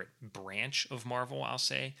favorite branch of Marvel, I'll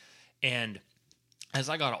say. And as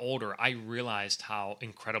I got older, I realized how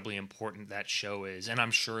incredibly important that show is. And I'm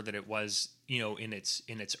sure that it was, in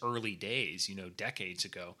its early days, decades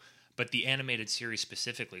ago. But the animated series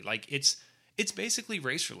specifically, like it's basically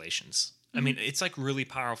race relations. I mean, it's like really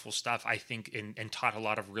powerful stuff, I think, and taught a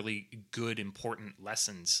lot of really good, important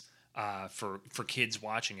lessons for kids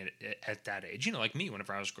watching it at that age. Like me,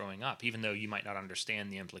 whenever I was growing up, even though you might not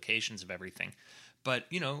understand the implications of everything. But,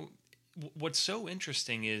 what's so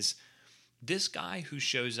interesting is this guy who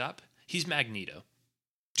shows up, he's Magneto.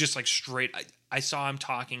 Just like straight, I saw him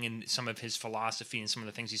talking in some of his philosophy and some of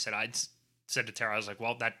the things he said. I said to Tara, I was like,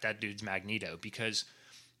 well, that dude's Magneto. Because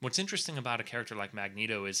what's interesting about a character like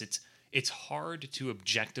Magneto is it's hard to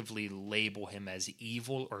objectively label him as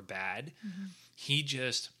evil or bad. Mm-hmm.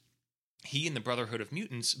 He and the Brotherhood of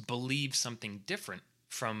Mutants believe something different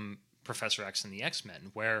from Professor X and the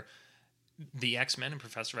X-Men, where the X-Men and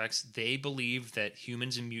Professor X, they believe that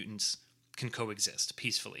humans and mutants can coexist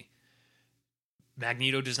peacefully.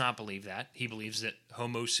 Magneto does not believe that. He believes that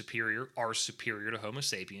Homo superior are superior to Homo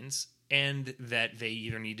sapiens, and that they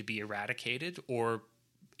either need to be eradicated or,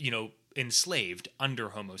 enslaved under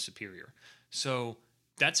Homo superior. So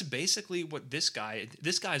that's basically what this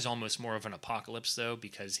guy's almost more of an apocalypse, though,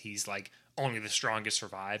 because he's like, only the strongest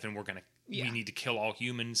survive, and we need to kill all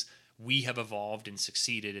humans. We have evolved and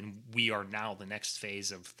succeeded, and we are now the next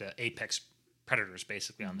phase of the apex predators,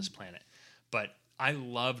 basically, on this planet. But I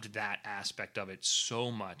loved that aspect of it so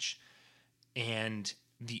much. And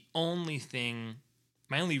my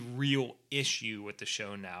only real issue with the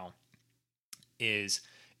show now is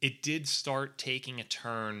it did start taking a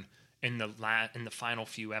turn in the final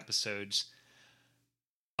few episodes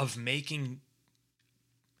of making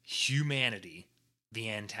humanity the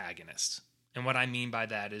antagonist. And what I mean by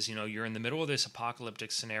that is, you're in the middle of this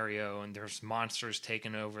apocalyptic scenario, and there's monsters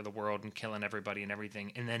taking over the world and killing everybody and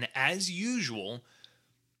everything. And then, as usual,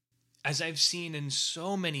 as I've seen in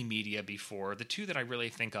so many media before, the two that I really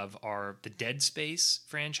think of are the Dead Space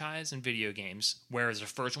franchise and video games, whereas the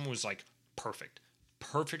first one was like perfect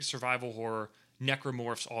survival horror,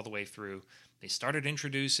 necromorphs all the way through. They started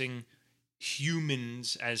introducing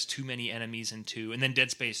humans as too many enemies and then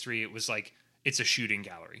Dead Space 3, it was like, it's a shooting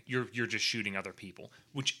gallery. You're just shooting other people,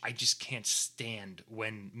 which I just can't stand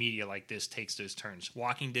when media like this takes those turns.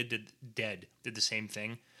 Walking Dead did the same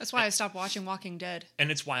thing. That's why I stopped watching Walking Dead.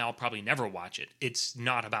 And it's why I'll probably never watch it. It's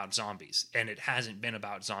not about zombies, and it hasn't been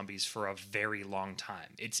about zombies for a very long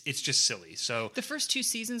time. It's just silly. So the first 2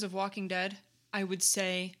 seasons of Walking Dead, I would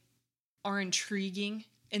say, are intriguing.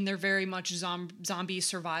 And they're very much zombie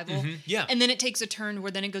survival. Mm-hmm, yeah. And then it takes a turn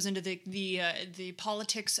where then it goes into the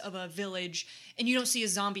politics of a village, and you don't see a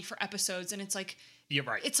zombie for episodes, and it's like, you're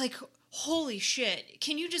right. It's like, holy shit,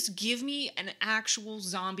 can you just give me an actual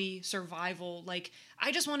zombie survival? Like,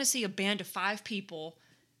 I just want to see a band of 5 people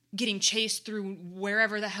getting chased through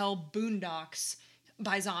wherever the hell boondocks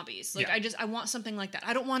by zombies. Like, Yeah. I want something like that.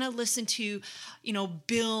 I don't want to listen to,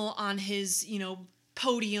 Bill on his,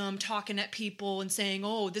 podium talking at people and saying,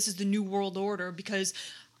 oh, this is the new world order because,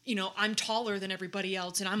 I'm taller than everybody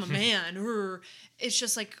else and I'm a man. It's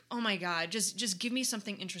just like, oh my God, just give me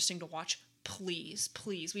something interesting to watch. Please,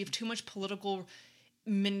 please. We have too much political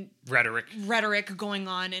rhetoric going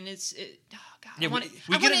on, and oh God, Yeah, I want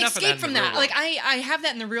we to get enough of that escape in from the real that. world. Like I have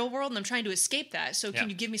that in the real world, and I'm trying to escape that. So can Yeah.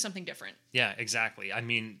 you give me something different? Yeah, exactly. I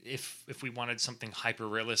mean, if we wanted something hyper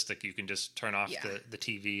realistic, you can just turn off Yeah. the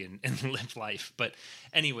TV and live life. But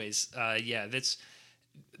anyways,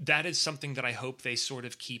 that is something that I hope they sort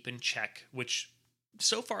of keep in check, which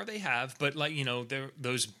so far they have. But like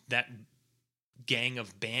that gang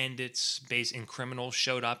of bandits based in criminals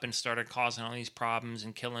showed up and started causing all these problems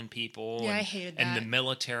and killing people. Yeah, and, I hated And the that.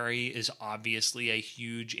 military is obviously a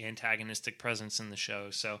huge antagonistic presence in the show.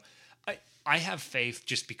 So I have faith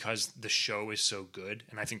just because the show is so good,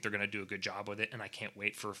 and I think they're going to do a good job with it, and I can't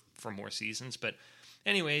wait for more seasons. But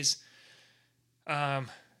anyways, by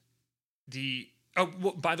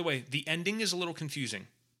the way, the ending is a little confusing.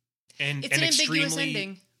 And It's an ambiguous extremely,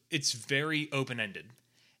 ending. It's very open-ended.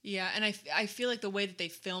 Yeah, and I feel like the way that they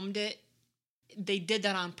filmed it, they did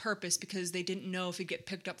that on purpose because they didn't know if it'd get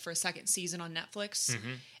picked up for a second season on Netflix.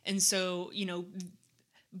 Mm-hmm. And so,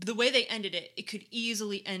 the way they ended it, it could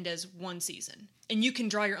easily end as one season. And you can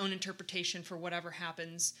draw your own interpretation for whatever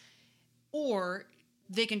happens. Or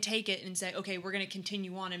they can take it and say, okay, we're going to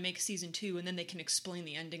continue on and make season 2, and then they can explain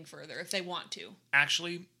the ending further if they want to.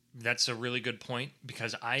 Actually, that's a really good point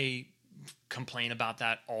because I complain about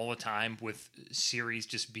that all the time with series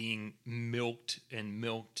just being milked and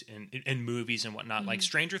movies and whatnot. Like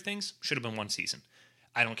Stranger Things should have been one season.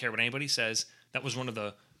 I don't care what anybody says. That was one of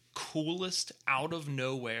the coolest out of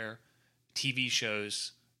nowhere TV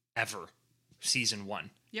shows ever. Season 1.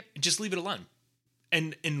 Yep. Just leave it alone.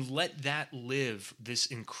 And let that live this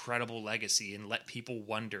incredible legacy and let people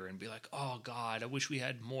wonder and be like, oh God, I wish we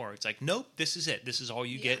had more. It's like, nope, this is it. This is all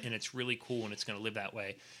you get, and it's really cool, and it's going to live that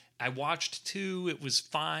way. I watched 2. It was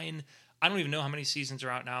fine. I don't even know how many seasons are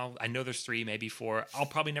out now. I know there's 3, maybe 4. I'll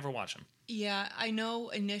probably never watch them. Yeah, I know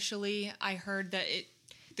initially I heard that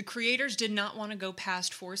the creators did not want to go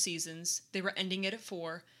past 4 seasons. They were ending it at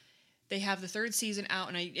 4. They have the 3rd season out,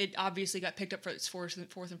 and it obviously got picked up for its fourth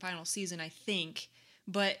and final season, I think.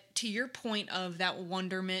 But to your point of that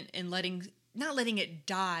wonderment and not letting it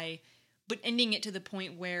die, but ending it to the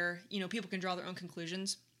point where, people can draw their own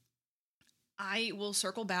conclusions, I will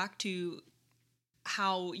circle back to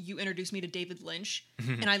how you introduced me to David Lynch.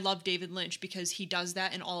 And I love David Lynch because he does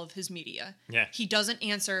that in all of his media. Yeah. He doesn't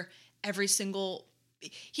answer every single...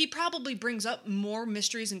 He probably brings up more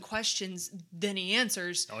mysteries and questions than he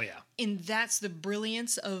answers. Oh, yeah. And that's the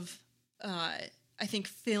brilliance of, I think,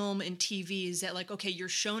 film and TV is that, like, okay, you're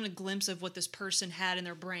shown a glimpse of what this person had in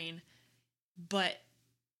their brain, but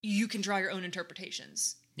you can draw your own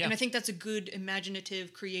interpretations. Yeah. And I think that's a good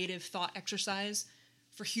imaginative, creative thought exercise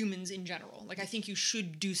for humans in general. Like, I think you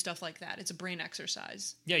should do stuff like that. It's a brain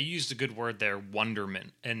exercise. Yeah, you used a good word there,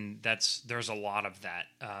 wonderment, and there's a lot of that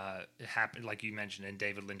happen, like you mentioned in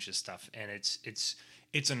David Lynch's stuff, and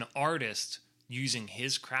it's an artist using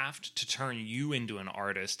his craft to turn you into an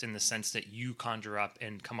artist in the sense that you conjure up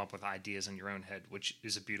and come up with ideas in your own head, which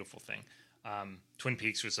is a beautiful thing. Twin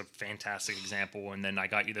Peaks was a fantastic example, and then I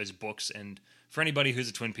got you those books, and for anybody who's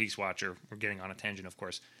a Twin Peaks watcher, we're getting on a tangent, of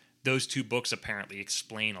course. Those 2 books apparently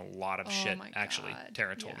explain a lot of shit, my actually. God.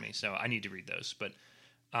 Tara told me, so I need to read those. But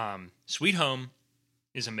Sweet Home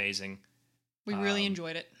is amazing. We really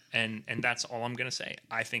enjoyed it. And that's all I'm going to say.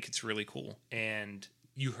 I think it's really cool. And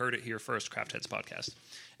you heard it here first, Craft Heads Podcast.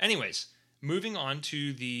 Anyways, moving on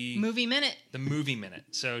to the Movie minute. The movie minute.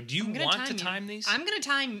 So do you want to time these? I'm going to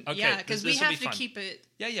time, Okay, yeah, because we this'll be have to fun. keep it.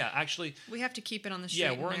 Yeah, actually. We have to keep it on the straight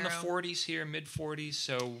Yeah, and we're in the narrow. 40s here, mid-40s,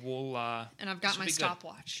 so we'll... And I've got this will my be good.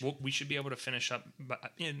 stopwatch. We should be able to finish up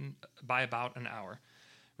by about an hour.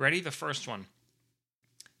 Ready? The first one.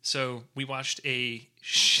 So we watched a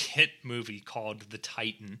shit movie called The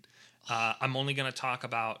Titan. I'm only going to talk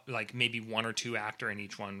about like maybe 1 or 2 actor in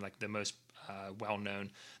each one, like the most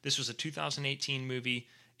well-known. This was a 2018 movie.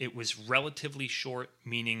 It was relatively short,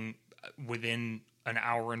 meaning within an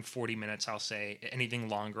hour and 40 minutes, I'll say. Anything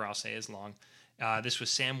longer, I'll say is long. This was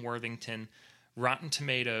Sam Worthington. Rotten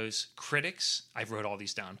Tomatoes, critics, I wrote all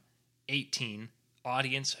these down, 18,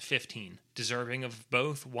 audience 15. Deserving of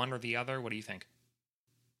both, one or the other. What do you think?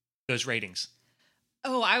 Those ratings.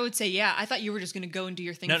 Oh, I would say, yeah. I thought you were just going to go and do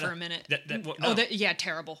your thing for a minute. No. Yeah,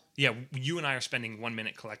 terrible. Yeah, you and I are spending 1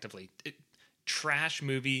 minute collectively. trash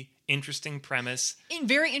movie, interesting premise.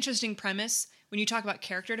 Very interesting premise. When you talk about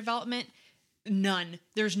character development, none.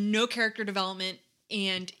 There's no character development,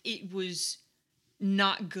 and it was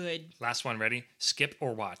not good. Last one, ready? Skip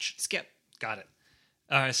or watch? Skip. Got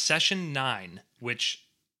it. Session 9, which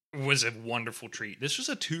was a wonderful treat. This was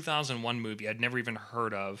a 2001 movie I'd never even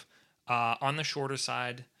heard of. On the shorter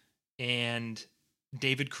side, and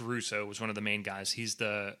David Caruso was one of the main guys. He's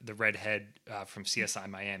the redhead from CSI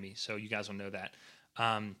Miami, so you guys will know that.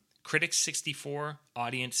 Critics 64,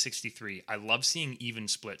 audience 63. I love seeing even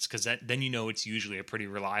splits because then you know it's usually a pretty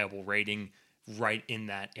reliable rating right in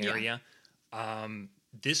that area. Yeah.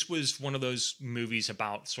 This was one of those movies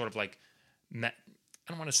about sort of like, I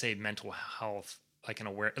don't want to say mental health,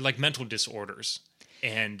 like mental disorders,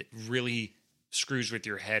 and really screws with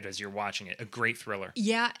your head as you're watching it. A great thriller.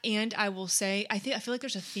 Yeah, and I will say, I feel like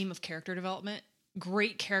there's a theme of character development.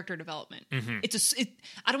 Great character development. Mm-hmm.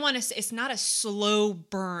 I don't want to say it's not a slow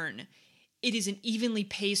burn. It is an evenly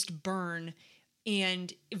paced burn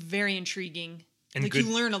and very intriguing. And like,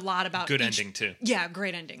 you learn a lot about good ending too. Yeah,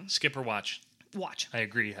 great ending. Skip or watch? Watch. I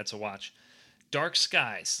agree. That's a watch. Dark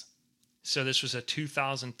Skies. So this was a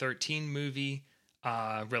 2013 movie,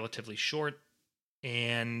 relatively short,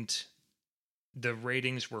 and the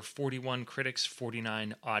ratings were 41 critics,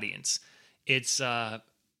 49 audience. It's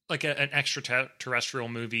like an extraterrestrial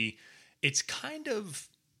movie. It's kind of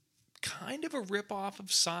a rip-off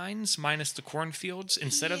of Signs minus the cornfields.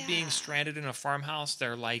 Instead of being stranded in a farmhouse,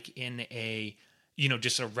 they're like in a,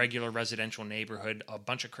 just a regular residential neighborhood. A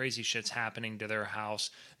bunch of crazy shit's happening to their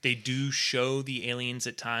house. They do show the aliens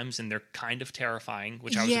at times, and they're kind of terrifying,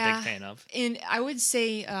 which I was a big fan of. And I would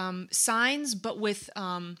say Signs, but with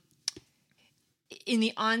in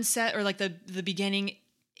the onset or like the beginning,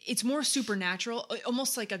 it's more supernatural,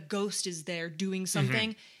 almost like a ghost is there doing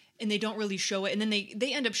something, and they don't really show it. And then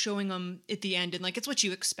they end up showing them at the end, and like, it's what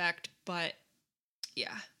you expect, but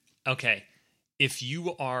yeah. Okay. If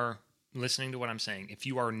you are listening to what I'm saying, if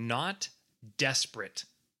you are not desperate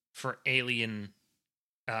for alien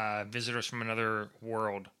visitors from another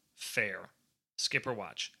world fare, skip or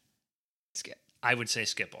watch? Skip. I would say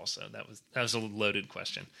skip also. That was a loaded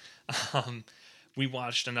question. We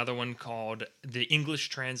watched another one called, the English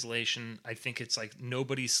translation, I think it's like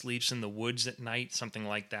Nobody Sleeps in the Woods at Night, something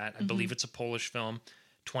like that. I believe it's a Polish film.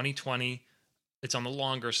 2020. It's on the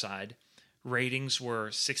longer side. Ratings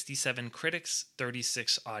were 67 critics,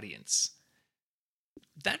 36 audience.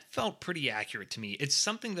 That felt pretty accurate to me. It's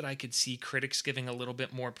something that I could see critics giving a little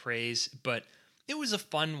bit more praise, but it was a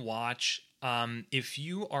fun watch. If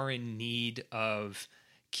you are in need of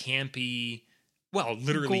campy... Well,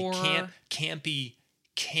 literally campy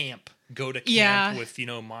camp. Go to camp with,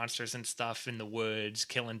 monsters and stuff in the woods,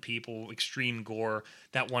 killing people, extreme gore.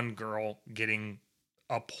 That one girl getting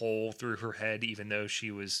a pole through her head, even though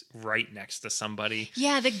she was right next to somebody.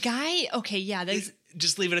 Yeah, the guy. Okay, yeah.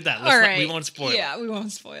 Just leave it at that. All right. We won't spoil it. Yeah, we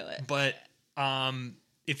won't spoil it. But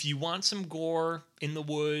if you want some gore in the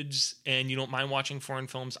woods and you don't mind watching foreign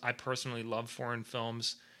films, I personally love foreign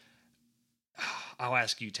films. I'll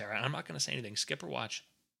ask you, Tara. I'm not going to say anything. Skip or watch?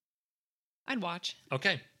 I'd watch.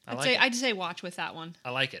 Okay. I'd say watch with that one.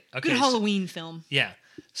 I like it. Okay. Good Halloween film. Yeah.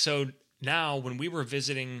 So now when we were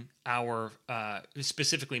visiting our,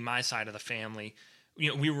 specifically my side of the family,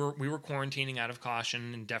 we were quarantining out of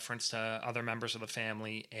caution and deference to other members of the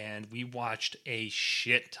family, and we watched a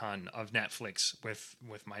shit ton of Netflix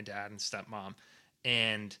with my dad and stepmom,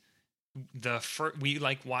 and we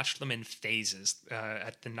watched them in phases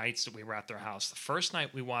at the nights that we were at their house. The first night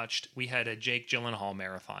we had a Jake Gyllenhaal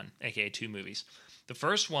marathon, aka 2 movies. The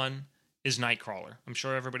first one is Nightcrawler. I'm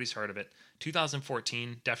sure everybody's heard of it.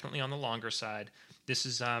 2014, definitely on the longer side. This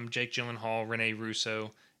is Jake Gyllenhaal, Rene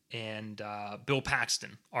Russo, and Bill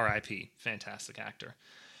Paxton, R.I.P. Fantastic actor.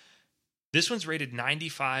 This one's rated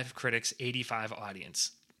 95 critics, 85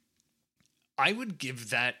 audience. I would give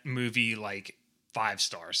that movie like 5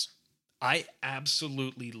 stars. I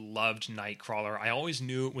absolutely loved Nightcrawler. I always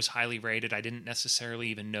knew it was highly rated. I didn't necessarily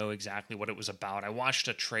even know exactly what it was about. I watched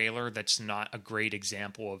a trailer that's not a great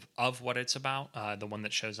example of what it's about. The one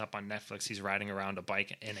that shows up on Netflix, he's riding around a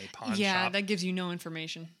bike in a pawn shop. Yeah, that gives you no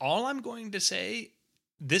information. All I'm going to say,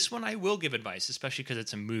 this one I will give advice, especially because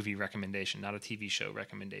it's a movie recommendation, not a TV show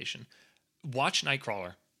recommendation. Watch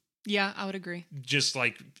Nightcrawler. Yeah, I would agree. Just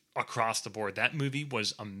like across the board. That movie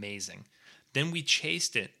was amazing. Then we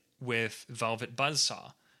chased it with Velvet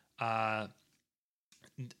Buzzsaw.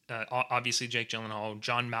 Obviously Jake Gyllenhaal,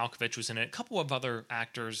 John Malkovich was in it. A couple of other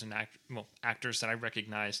actors and actors that I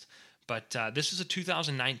recognized. But this is a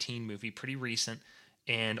 2019 movie, pretty recent,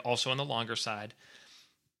 and also on the longer side.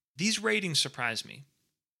 These ratings surprised me.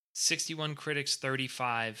 61 critics,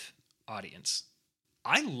 35 audience.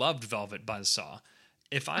 I loved Velvet Buzzsaw.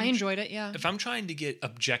 I enjoyed it, yeah. If I'm trying to get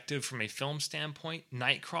objective from a film standpoint,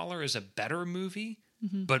 Nightcrawler is a better movie,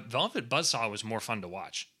 but Velvet Buzzsaw was more fun to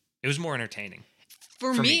watch. It was more entertaining.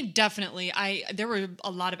 For me, definitely. There were a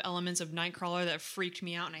lot of elements of Nightcrawler that freaked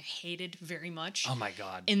me out and I hated very much. Oh my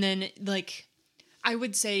God. And then, like, I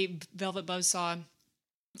would say Velvet Buzzsaw,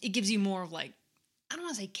 it gives you more of, like, I don't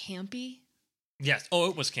want to say campy. Yes. Oh,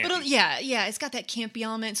 it was campy. But yeah, it's got that campy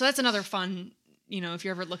element. So that's another fun, if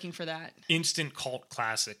you're ever looking for that. Instant cult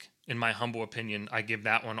classic, in my humble opinion. I give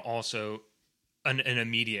that one also an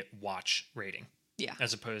immediate watch rating. Yeah.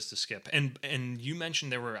 As opposed to skip. And you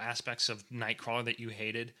mentioned there were aspects of Nightcrawler that you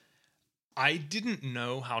hated. I didn't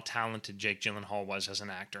know how talented Jake Gyllenhaal was as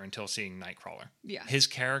an actor until seeing Nightcrawler. Yeah. His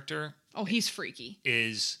character... Oh, he's freaky.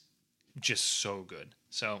 ...is just so good.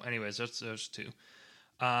 So, anyways, those two.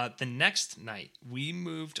 The next night, we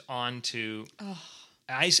moved on to... Oh.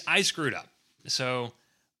 I screwed up. So,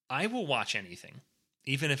 I will watch anything,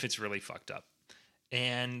 even if it's really fucked up.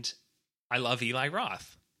 And I love Eli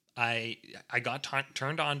Roth. I got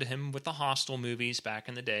turned on to him with the Hostel movies back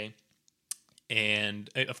in the day. And,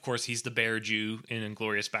 of course, he's the Bear Jew in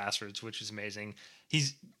Inglourious Basterds, which is amazing.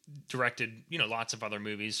 He's directed, lots of other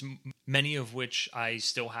movies, many of which I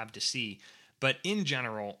still have to see. But in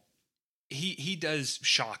general, he does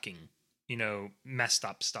shocking, messed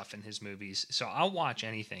up stuff in his movies. So I'll watch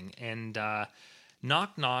anything. And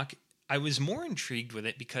Knock Knock, I was more intrigued with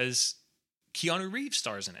it because Keanu Reeves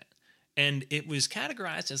stars in it. And it was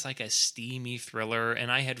categorized as like a steamy thriller.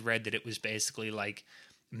 And I had read that it was basically like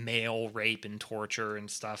male rape and torture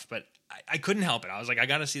and stuff. But I couldn't help it. I was like, I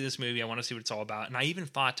got to see this movie. I want to see what it's all about. And I even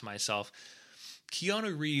thought to myself,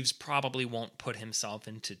 Keanu Reeves probably won't put himself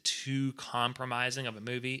into too compromising of a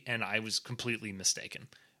movie. And I was completely mistaken.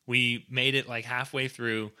 We made it like halfway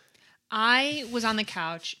through. I was on the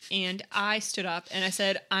couch and I stood up and I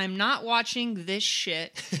said, I'm not watching this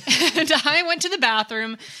shit. And I went to the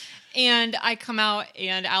bathroom. And I come out,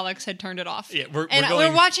 and Alex had turned it off. Yeah, we're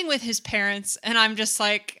watching with his parents, and I'm just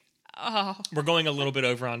like, oh. We're going a little bit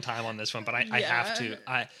over on time on this one, but I have to.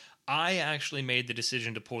 I actually made the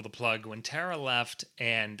decision to pull the plug when Tara left,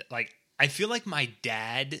 and like I feel like my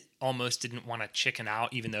dad almost didn't want to chicken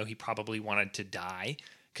out, even though he probably wanted to die.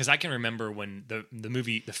 Because I can remember when the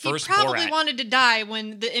movie, the first Borat... He probably wanted to die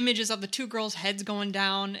when the images of the two girls' heads going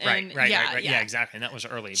down. And, right. Yeah, exactly. And that was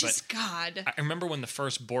early. Just God. I remember when the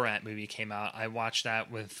first Borat movie came out, I watched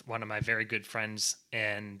that with one of my very good friends,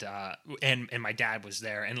 and my dad was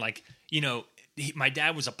there. And like, my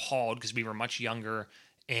dad was appalled because we were much younger,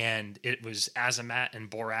 and it was Azamat and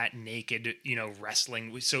Borat naked,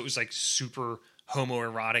 wrestling. So it was like super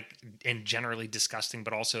homoerotic and generally disgusting,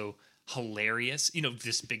 but also... hilarious,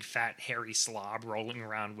 this big fat hairy slob rolling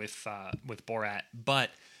around with Borat, but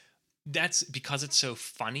that's because it's so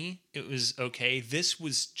funny. It was okay. This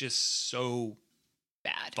was just so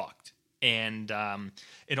bad, fucked, and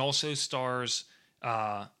it also stars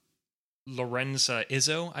Lorenza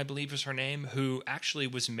Izzo, I believe is her name, who actually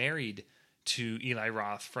was married to Eli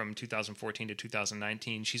Roth from 2014 to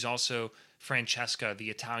 2019. She's also Francesca, the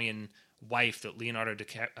Italian wife that Leonardo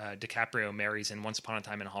DiCaprio marries in Once Upon a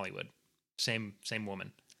Time in Hollywood. Same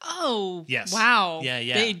woman. Oh, yes. Wow. Yeah.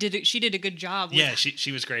 She did a good job. Yeah,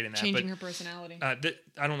 she was great in that. Changing her personality.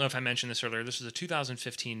 I don't know if I mentioned this earlier. This was a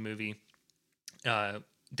 2015 movie.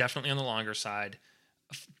 Definitely on the longer side.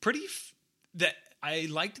 That I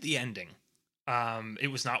liked the ending.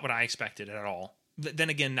 It was not what I expected at all. Then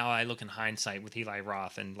again, now I look in hindsight with Eli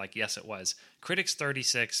Roth, and like, yes, it was. Critics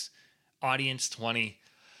 36, audience 20.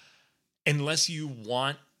 Unless you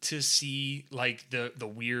want to see like the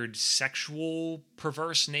weird sexual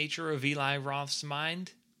perverse nature of Eli Roth's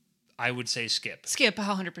mind, I would say skip. Skip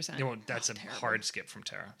 100%. That's a terrible. Hard skip from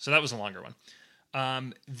Tara. So that was a longer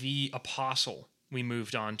one. The Apostle we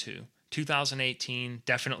moved on to 2018,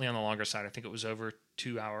 definitely on the longer side. I think it was over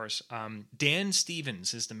 2 hours. Dan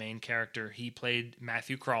Stevens is the main character. He played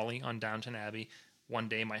Matthew Crawley on Downton Abbey. One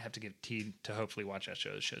day might have to get T to hopefully watch that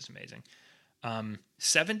show. The show's amazing.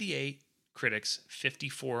 78 critics,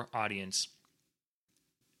 54 audience.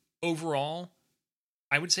 Overall,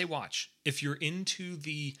 I would say watch. If you're into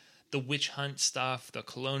the witch hunt stuff, the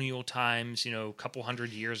colonial times, a couple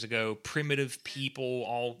hundred years ago, primitive people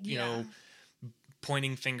all,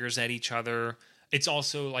 pointing fingers at each other. It's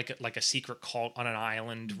also like a secret cult on an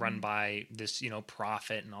island run by this,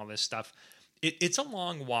 prophet and all this stuff. It's a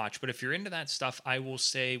long watch, but if you're into that stuff, I will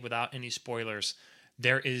say without any spoilers,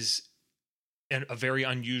 there is a very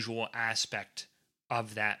unusual aspect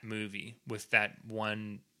of that movie with that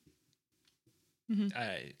one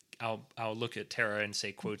I'll look at Tara and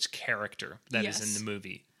say quotes character that is in the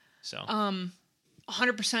movie. So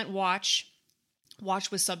 100% watch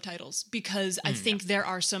with subtitles, because I think there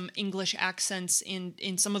are some English accents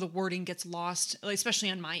in some of the wording gets lost,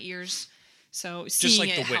 especially on my ears. So seeing like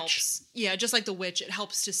it The Witch. helps. Yeah, just like The Witch, it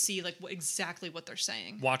helps to see like exactly what they're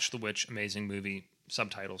saying. watch The Witch, amazing movie,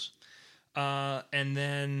 subtitles. And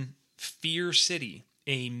then Fear City,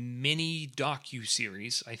 a mini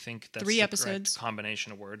docu-series. I think that's 3 the episodes. correct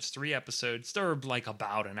combination of words. 3 episodes. They're like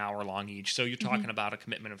about an hour long each. So you're talking about a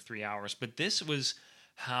commitment of 3 hours. But this was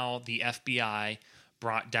how the FBI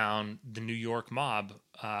brought down the New York mob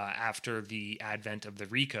after the advent of the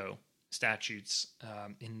RICO statutes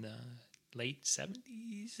in the late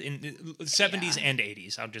 70s, in the 70s and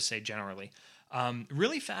 80s, I'll just say generally.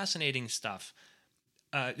 Really fascinating stuff.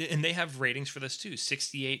 And they have ratings for this too.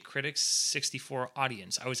 68 critics, 64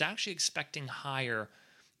 audience. I was actually expecting higher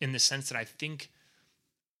in the sense that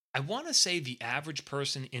I want to say the average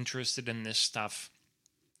person interested in this stuff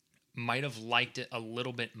might have liked it a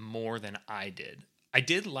little bit more than I did. I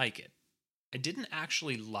did like it. I didn't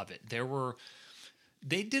actually love it.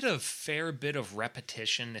 They did a fair bit of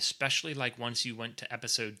repetition, especially like once you went to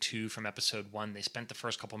episode 2 from episode 1. They spent the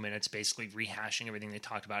first couple minutes basically rehashing everything they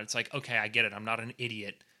talked about. It's like, okay, I get it. I'm not an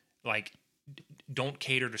idiot. Like, don't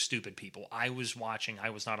cater to stupid people. I was watching. I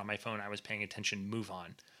was not on my phone. I was paying attention. Move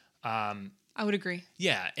on. I would agree.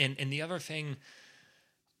 Yeah, and the other thing,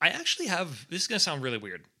 I actually have, this is going to sound really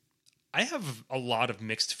weird. I have a lot of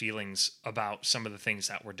mixed feelings about some of the things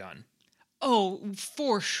that were done. Oh,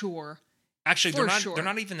 for sure. Actually, they're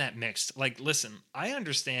not even that mixed. Like, listen, I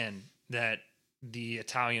understand that the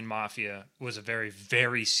Italian mafia was a very,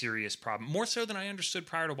 very serious problem, more so than I understood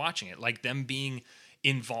prior to watching it. Like, them being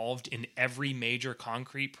involved in every major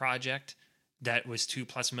concrete project that was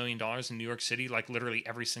 $2+ million in New York City, like literally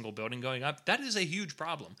every single building going up, that is a huge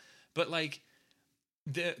problem. But like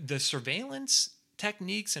the surveillance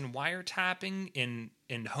techniques and wiretapping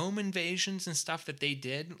and home invasions and stuff that they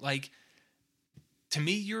did, like, to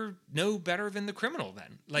me, you're no better than the criminal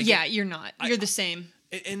then. Like, yeah, you're not. You're the same.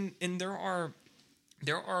 And there are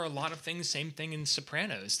a lot of things, same thing in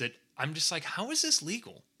Sopranos, that I'm just like, how is this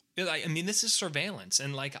legal? I mean, this is surveillance,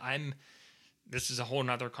 and like this is a whole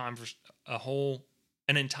nother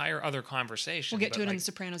an entire other conversation. We'll get to it in the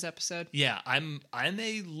Sopranos episode. Yeah, I'm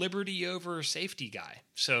a liberty over safety guy.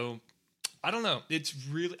 So I don't know. It's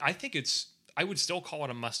really, I would still call it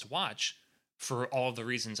a must watch for all of the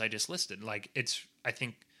reasons I just listed. Like, I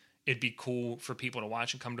think it'd be cool for people to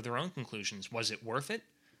watch and come to their own conclusions. Was it worth it?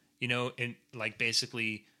 You know, and like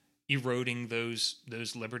basically eroding those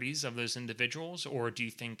liberties of those individuals, or do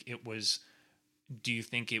you think it was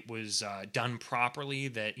done properly,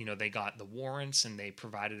 that, you know, they got the warrants and they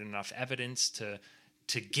provided enough evidence to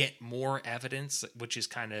get more evidence, which is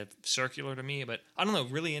kind of circular to me, but I don't know,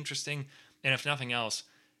 really interesting. And if nothing else,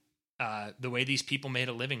 the way these people made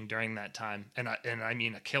a living during that time, and I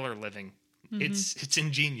mean a killer living, it's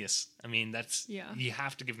ingenious. I mean, you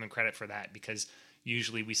have to give them credit for that, because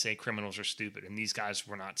usually we say criminals are stupid, and these guys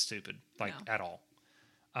were not stupid, at all.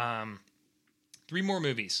 3 more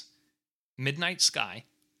movies. Midnight Sky.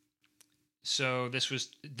 So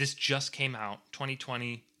this just came out,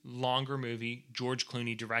 2020, longer movie. George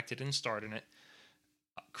Clooney directed and starred in it.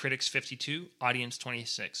 Critics 52, audience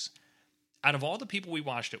 26. Out of all the people we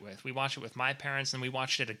watched it with my parents, and we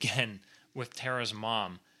watched it again with Tara's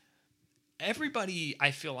mom. Everybody, I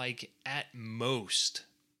feel like, at most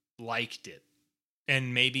liked it,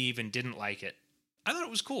 and maybe even didn't like it. I thought it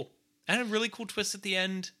was cool. It had a really cool twist at the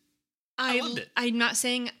end. I loved it. I'm not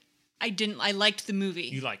saying I didn't. I liked the movie.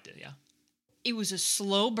 You liked it, yeah. It was a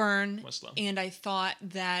slow burn. It was slow. And I thought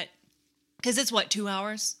that, because it's 2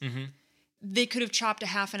 hours? Mm-hmm. They could have chopped a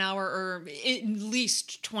half an hour or at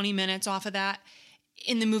least 20 minutes off of that,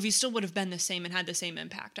 and the movie still would have been the same and had the same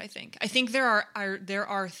impact, I think. I think there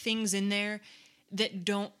are things in there that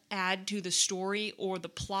don't add to the story or the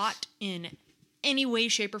plot in any way,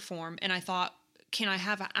 shape, or form, and I thought, can I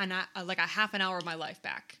have a half an hour of my life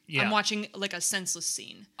back? Yeah. I'm watching like a senseless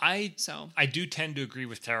scene. I do tend to agree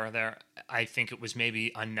with Tara there. I think it was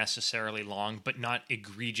maybe unnecessarily long, but not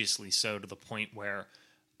egregiously so to the point where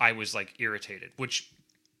I was like irritated, which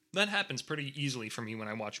that happens pretty easily for me when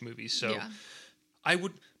I watch movies. So yeah.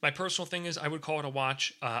 My personal thing is I would call it a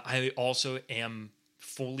watch. I also am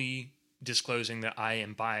fully disclosing that I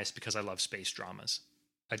am biased because I love space dramas.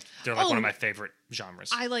 They're like one of my favorite genres.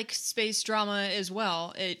 I like space drama as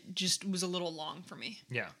well. It just was a little long for me.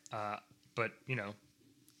 Yeah. But, you know,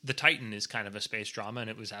 The Titan is kind of a space drama, and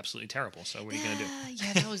it was absolutely terrible. So what are you going to do?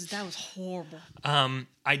 Yeah, that was horrible.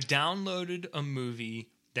 I downloaded a movie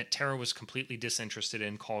that Tara was completely disinterested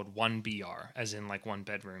in called 1BR, as in like one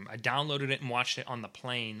bedroom. I downloaded it and watched it on the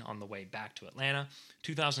plane on the way back to Atlanta.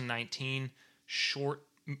 2019,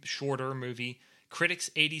 shorter movie. Critics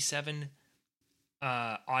 87,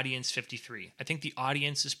 audience 53. I think the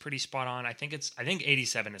audience is pretty spot on. I think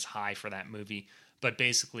 87 is high for that movie, but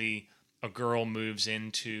basically a girl moves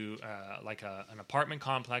into an apartment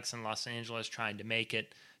complex in Los Angeles trying to make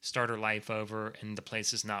it, start her life over, and the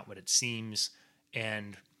place is not what it seems.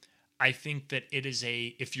 And I think that it is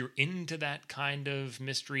if you're into that kind of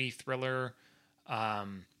mystery thriller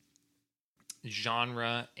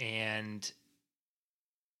genre, and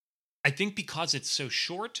I think because it's so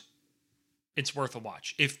short, it's worth a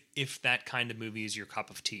watch if that kind of movie is your cup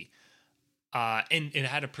of tea. And it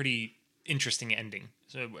had a pretty interesting ending,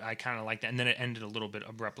 so I kind of like that. And then it ended a little bit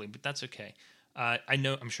abruptly, but that's okay.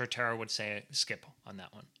 I'm sure Tara would say skip on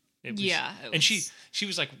that one. And she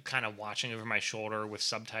was like kind of watching over my shoulder with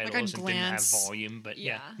subtitles and didn't have volume. But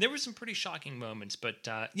yeah, there were some pretty shocking moments. But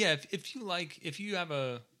if you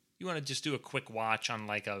want to just do a quick watch on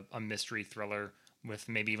like a mystery thriller with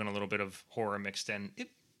maybe even a little bit of horror mixed in,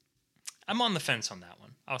 I'm on the fence on that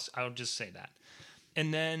one. I'll just say that.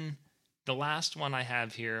 And then the last one I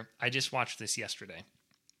have here, I just watched this yesterday.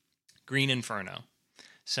 Green Inferno.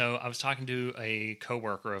 So I was talking to a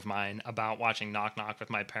coworker of mine about watching Knock Knock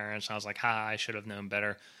with my parents. I was like, I should have known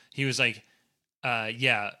better. He was like,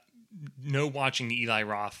 no watching the Eli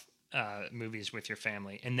Roth movies with your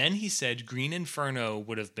family. And then he said Green Inferno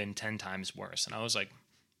would have been 10 times worse. And I was like,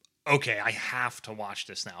 okay, I have to watch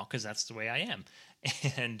this now because that's the way I am.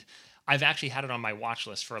 And I've actually had it on my watch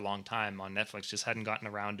list for a long time on Netflix, just hadn't gotten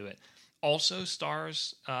around to it. Also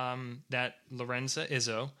stars that Lorenza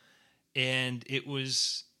Izzo, and it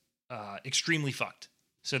was extremely fucked.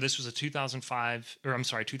 So this was a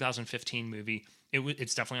 2015 movie.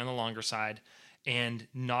 It's definitely on the longer side, and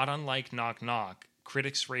not unlike Knock Knock,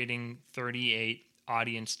 critics rating 38,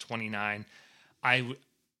 audience 29.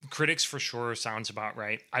 Critics for sure sounds about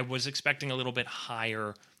right. I was expecting a little bit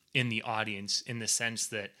higher in the audience, in the sense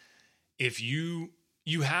that if you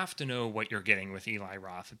have to know what you're getting with Eli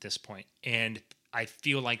Roth at this point. And I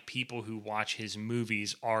feel like people who watch his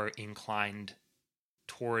movies are inclined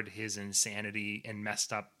toward his insanity and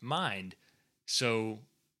messed up mind. So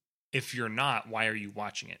if you're not, why are you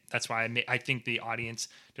watching it? That's why I think the audience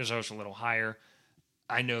deserves a little higher.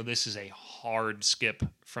 I know this is a hard skip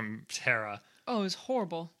from Tara. Oh, it was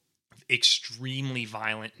horrible. Extremely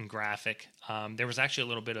violent and graphic. There was actually a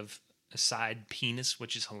little bit of a side penis,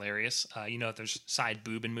 which is hilarious. If there's side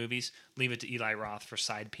boob in movies, leave it to Eli Roth for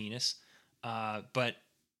side penis. But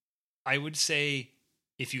I would say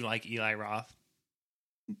if you like Eli Roth,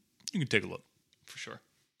 you can take a look for sure.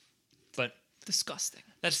 But disgusting.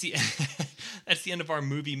 That's the end of our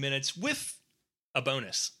movie minutes with a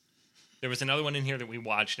bonus. There was another one in here that we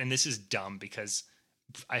watched, and this is dumb because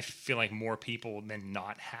I feel like more people than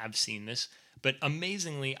not have seen this. But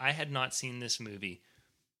amazingly, I had not seen this movie.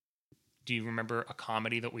 Do you remember a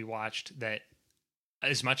comedy that we watched that,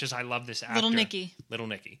 as much as I love this actor... Little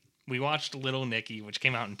Nicky. We watched Little Nicky, which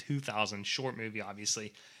came out in 2000. Short movie,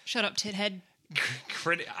 obviously. Shut up, tithead.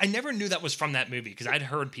 I never knew that was from that movie because I'd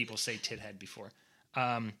heard people say tithead before.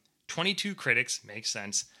 22 critics, makes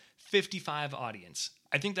sense. 55 audience.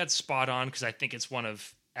 I think that's spot on because I think it's one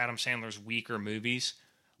of Adam Sandler's weaker movies.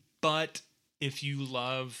 But if you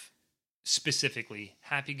love specifically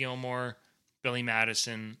Happy Gilmore, Billy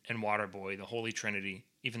Madison, and Waterboy, the Holy Trinity,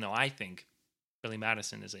 even though I think Billy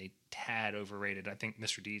Madison is a tad overrated, I think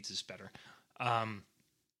Mr. Deeds is better.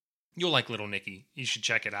 You'll like Little Nicky. You should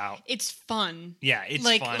check it out. It's fun. Yeah, it's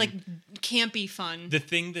fun. Like campy fun. The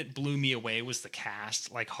thing that blew me away was the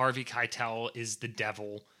cast. Like Harvey Keitel is the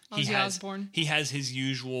devil. Ozzy Osbourne. He has his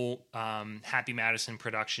usual Happy Madison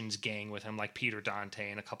Productions gang with him, like Peter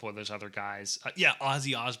Dante and a couple of those other guys.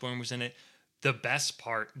 Ozzy Osbourne was in it. The best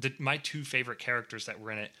part, my two favorite characters that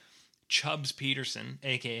were in it, Chubbs Peterson,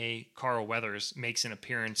 a.k.a. Carl Weathers, makes an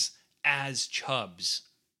appearance as Chubbs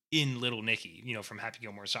in Little Nicky, from Happy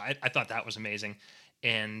Gilmore. So I thought that was amazing.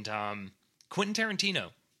 And Quentin Tarantino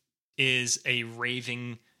is a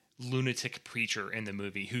raving lunatic preacher in the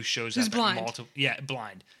movie who shows up blind. at multiple... Yeah,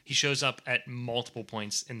 blind. He shows up at multiple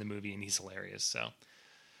points in the movie, and he's hilarious. So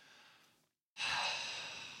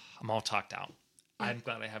I'm all talked out. Yeah. I'm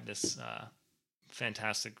glad I have this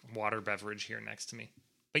fantastic water beverage here next to me.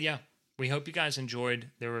 But yeah, we hope you guys enjoyed.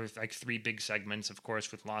 There were like 3 big segments, of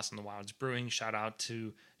course, with Lost in the Wilds Brewing. Shout out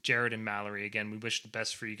to Jared and Mallory. Again, we wish the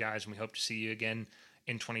best for you guys, and we hope to see you again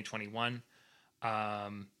in 2021.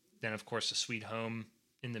 Then, of course, a Sweet Home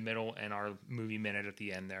in the middle and our movie minute at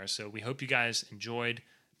the end there. So we hope you guys enjoyed.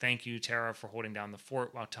 Thank you, Tara, for holding down the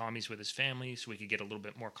fort while Tommy's with his family so we could get a little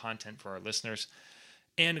bit more content for our listeners.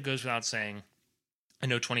 And it goes without saying, I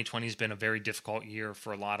know 2020 has been a very difficult year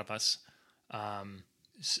for a lot of us.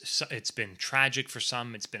 It's been tragic for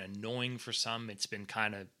some. It's been annoying for some. It's been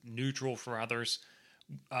kind of neutral for others.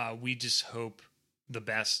 We just hope the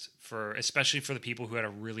best especially for the people who had a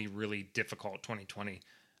really, really difficult 2020.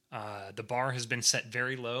 The bar has been set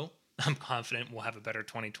very low. I'm confident we'll have a better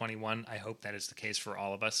 2021. I hope that is the case for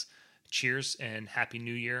all of us. Cheers and Happy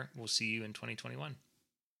New Year. We'll see you in 2021.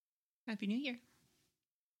 Happy New Year.